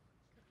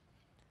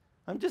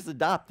 I'm just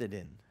adopted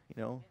in,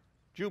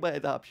 Jew by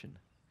adoption.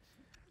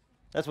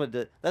 That's what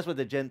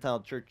the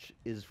Gentile church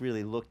is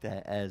really looked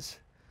at as.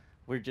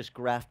 We're just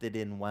grafted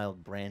in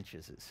wild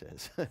branches, it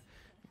says.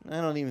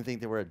 I don't even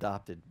think they were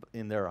adopted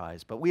in their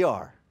eyes, but we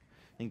are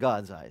in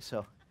God's eyes.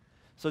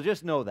 So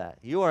just know that.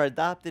 You are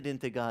adopted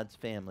into God's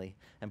family,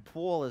 and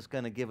Paul is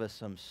going to give us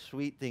some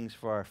sweet things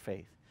for our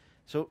faith.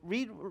 So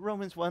read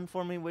Romans 1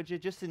 for me, would you,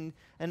 just and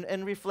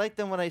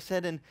reflect on what I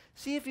said, and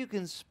see if you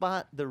can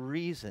spot the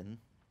reason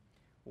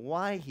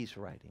why he's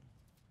writing.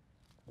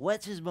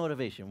 What's his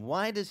motivation?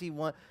 Why does he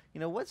want,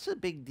 what's the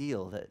big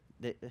deal?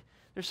 That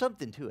there's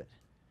something to it.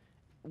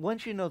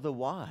 Once you know the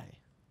why,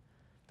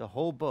 the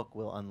whole book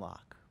will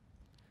unlock,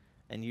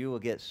 and you will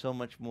get so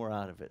much more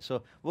out of it.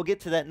 So we'll get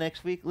to that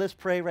next week. Let's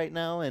pray right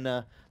now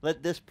and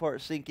let this part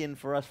sink in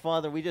for us.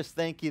 Father, we just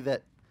thank you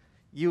that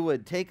you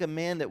would take a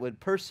man that would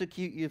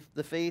persecute you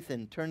the faith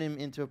and turn him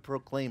into a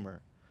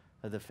proclaimer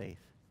of the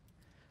faith.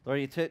 Lord,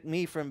 you took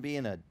me from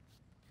being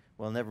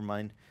never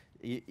mind.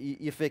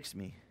 You fixed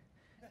me.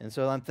 And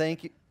so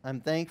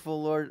I'm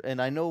thankful, Lord, and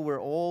I know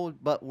we're all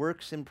but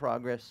works in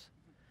progress.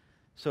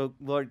 So,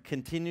 Lord,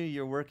 continue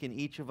your work in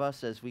each of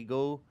us as we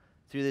go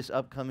through this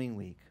upcoming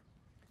week.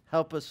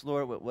 Help us,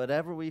 Lord, with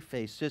whatever we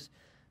face. Just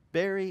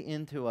bury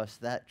into us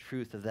that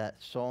truth of that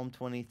Psalm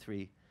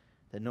 23,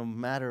 that no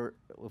matter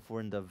if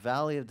we're in the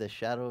valley of the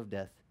shadow of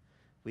death,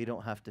 we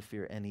don't have to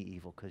fear any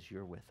evil because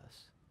you're with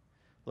us.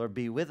 Lord,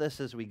 be with us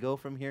as we go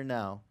from here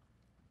now.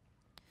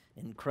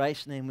 In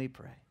Christ's name we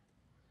pray.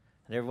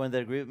 And everyone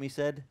that agreed with me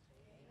said,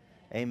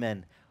 Amen.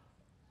 Amen.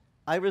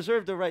 I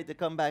reserve the right to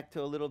come back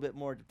to a little bit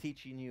more to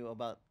teaching you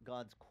about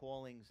God's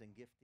callings and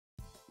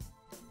giftings.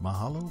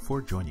 Mahalo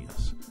for joining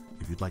us.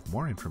 If you'd like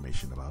more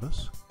information about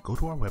us, go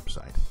to our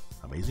website,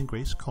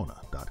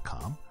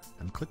 AmazingGraceKona.com,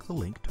 and click the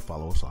link to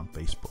follow us on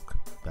Facebook.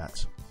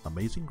 That's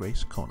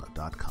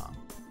AmazingGraceKona.com.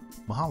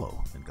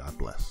 Mahalo and God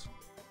bless.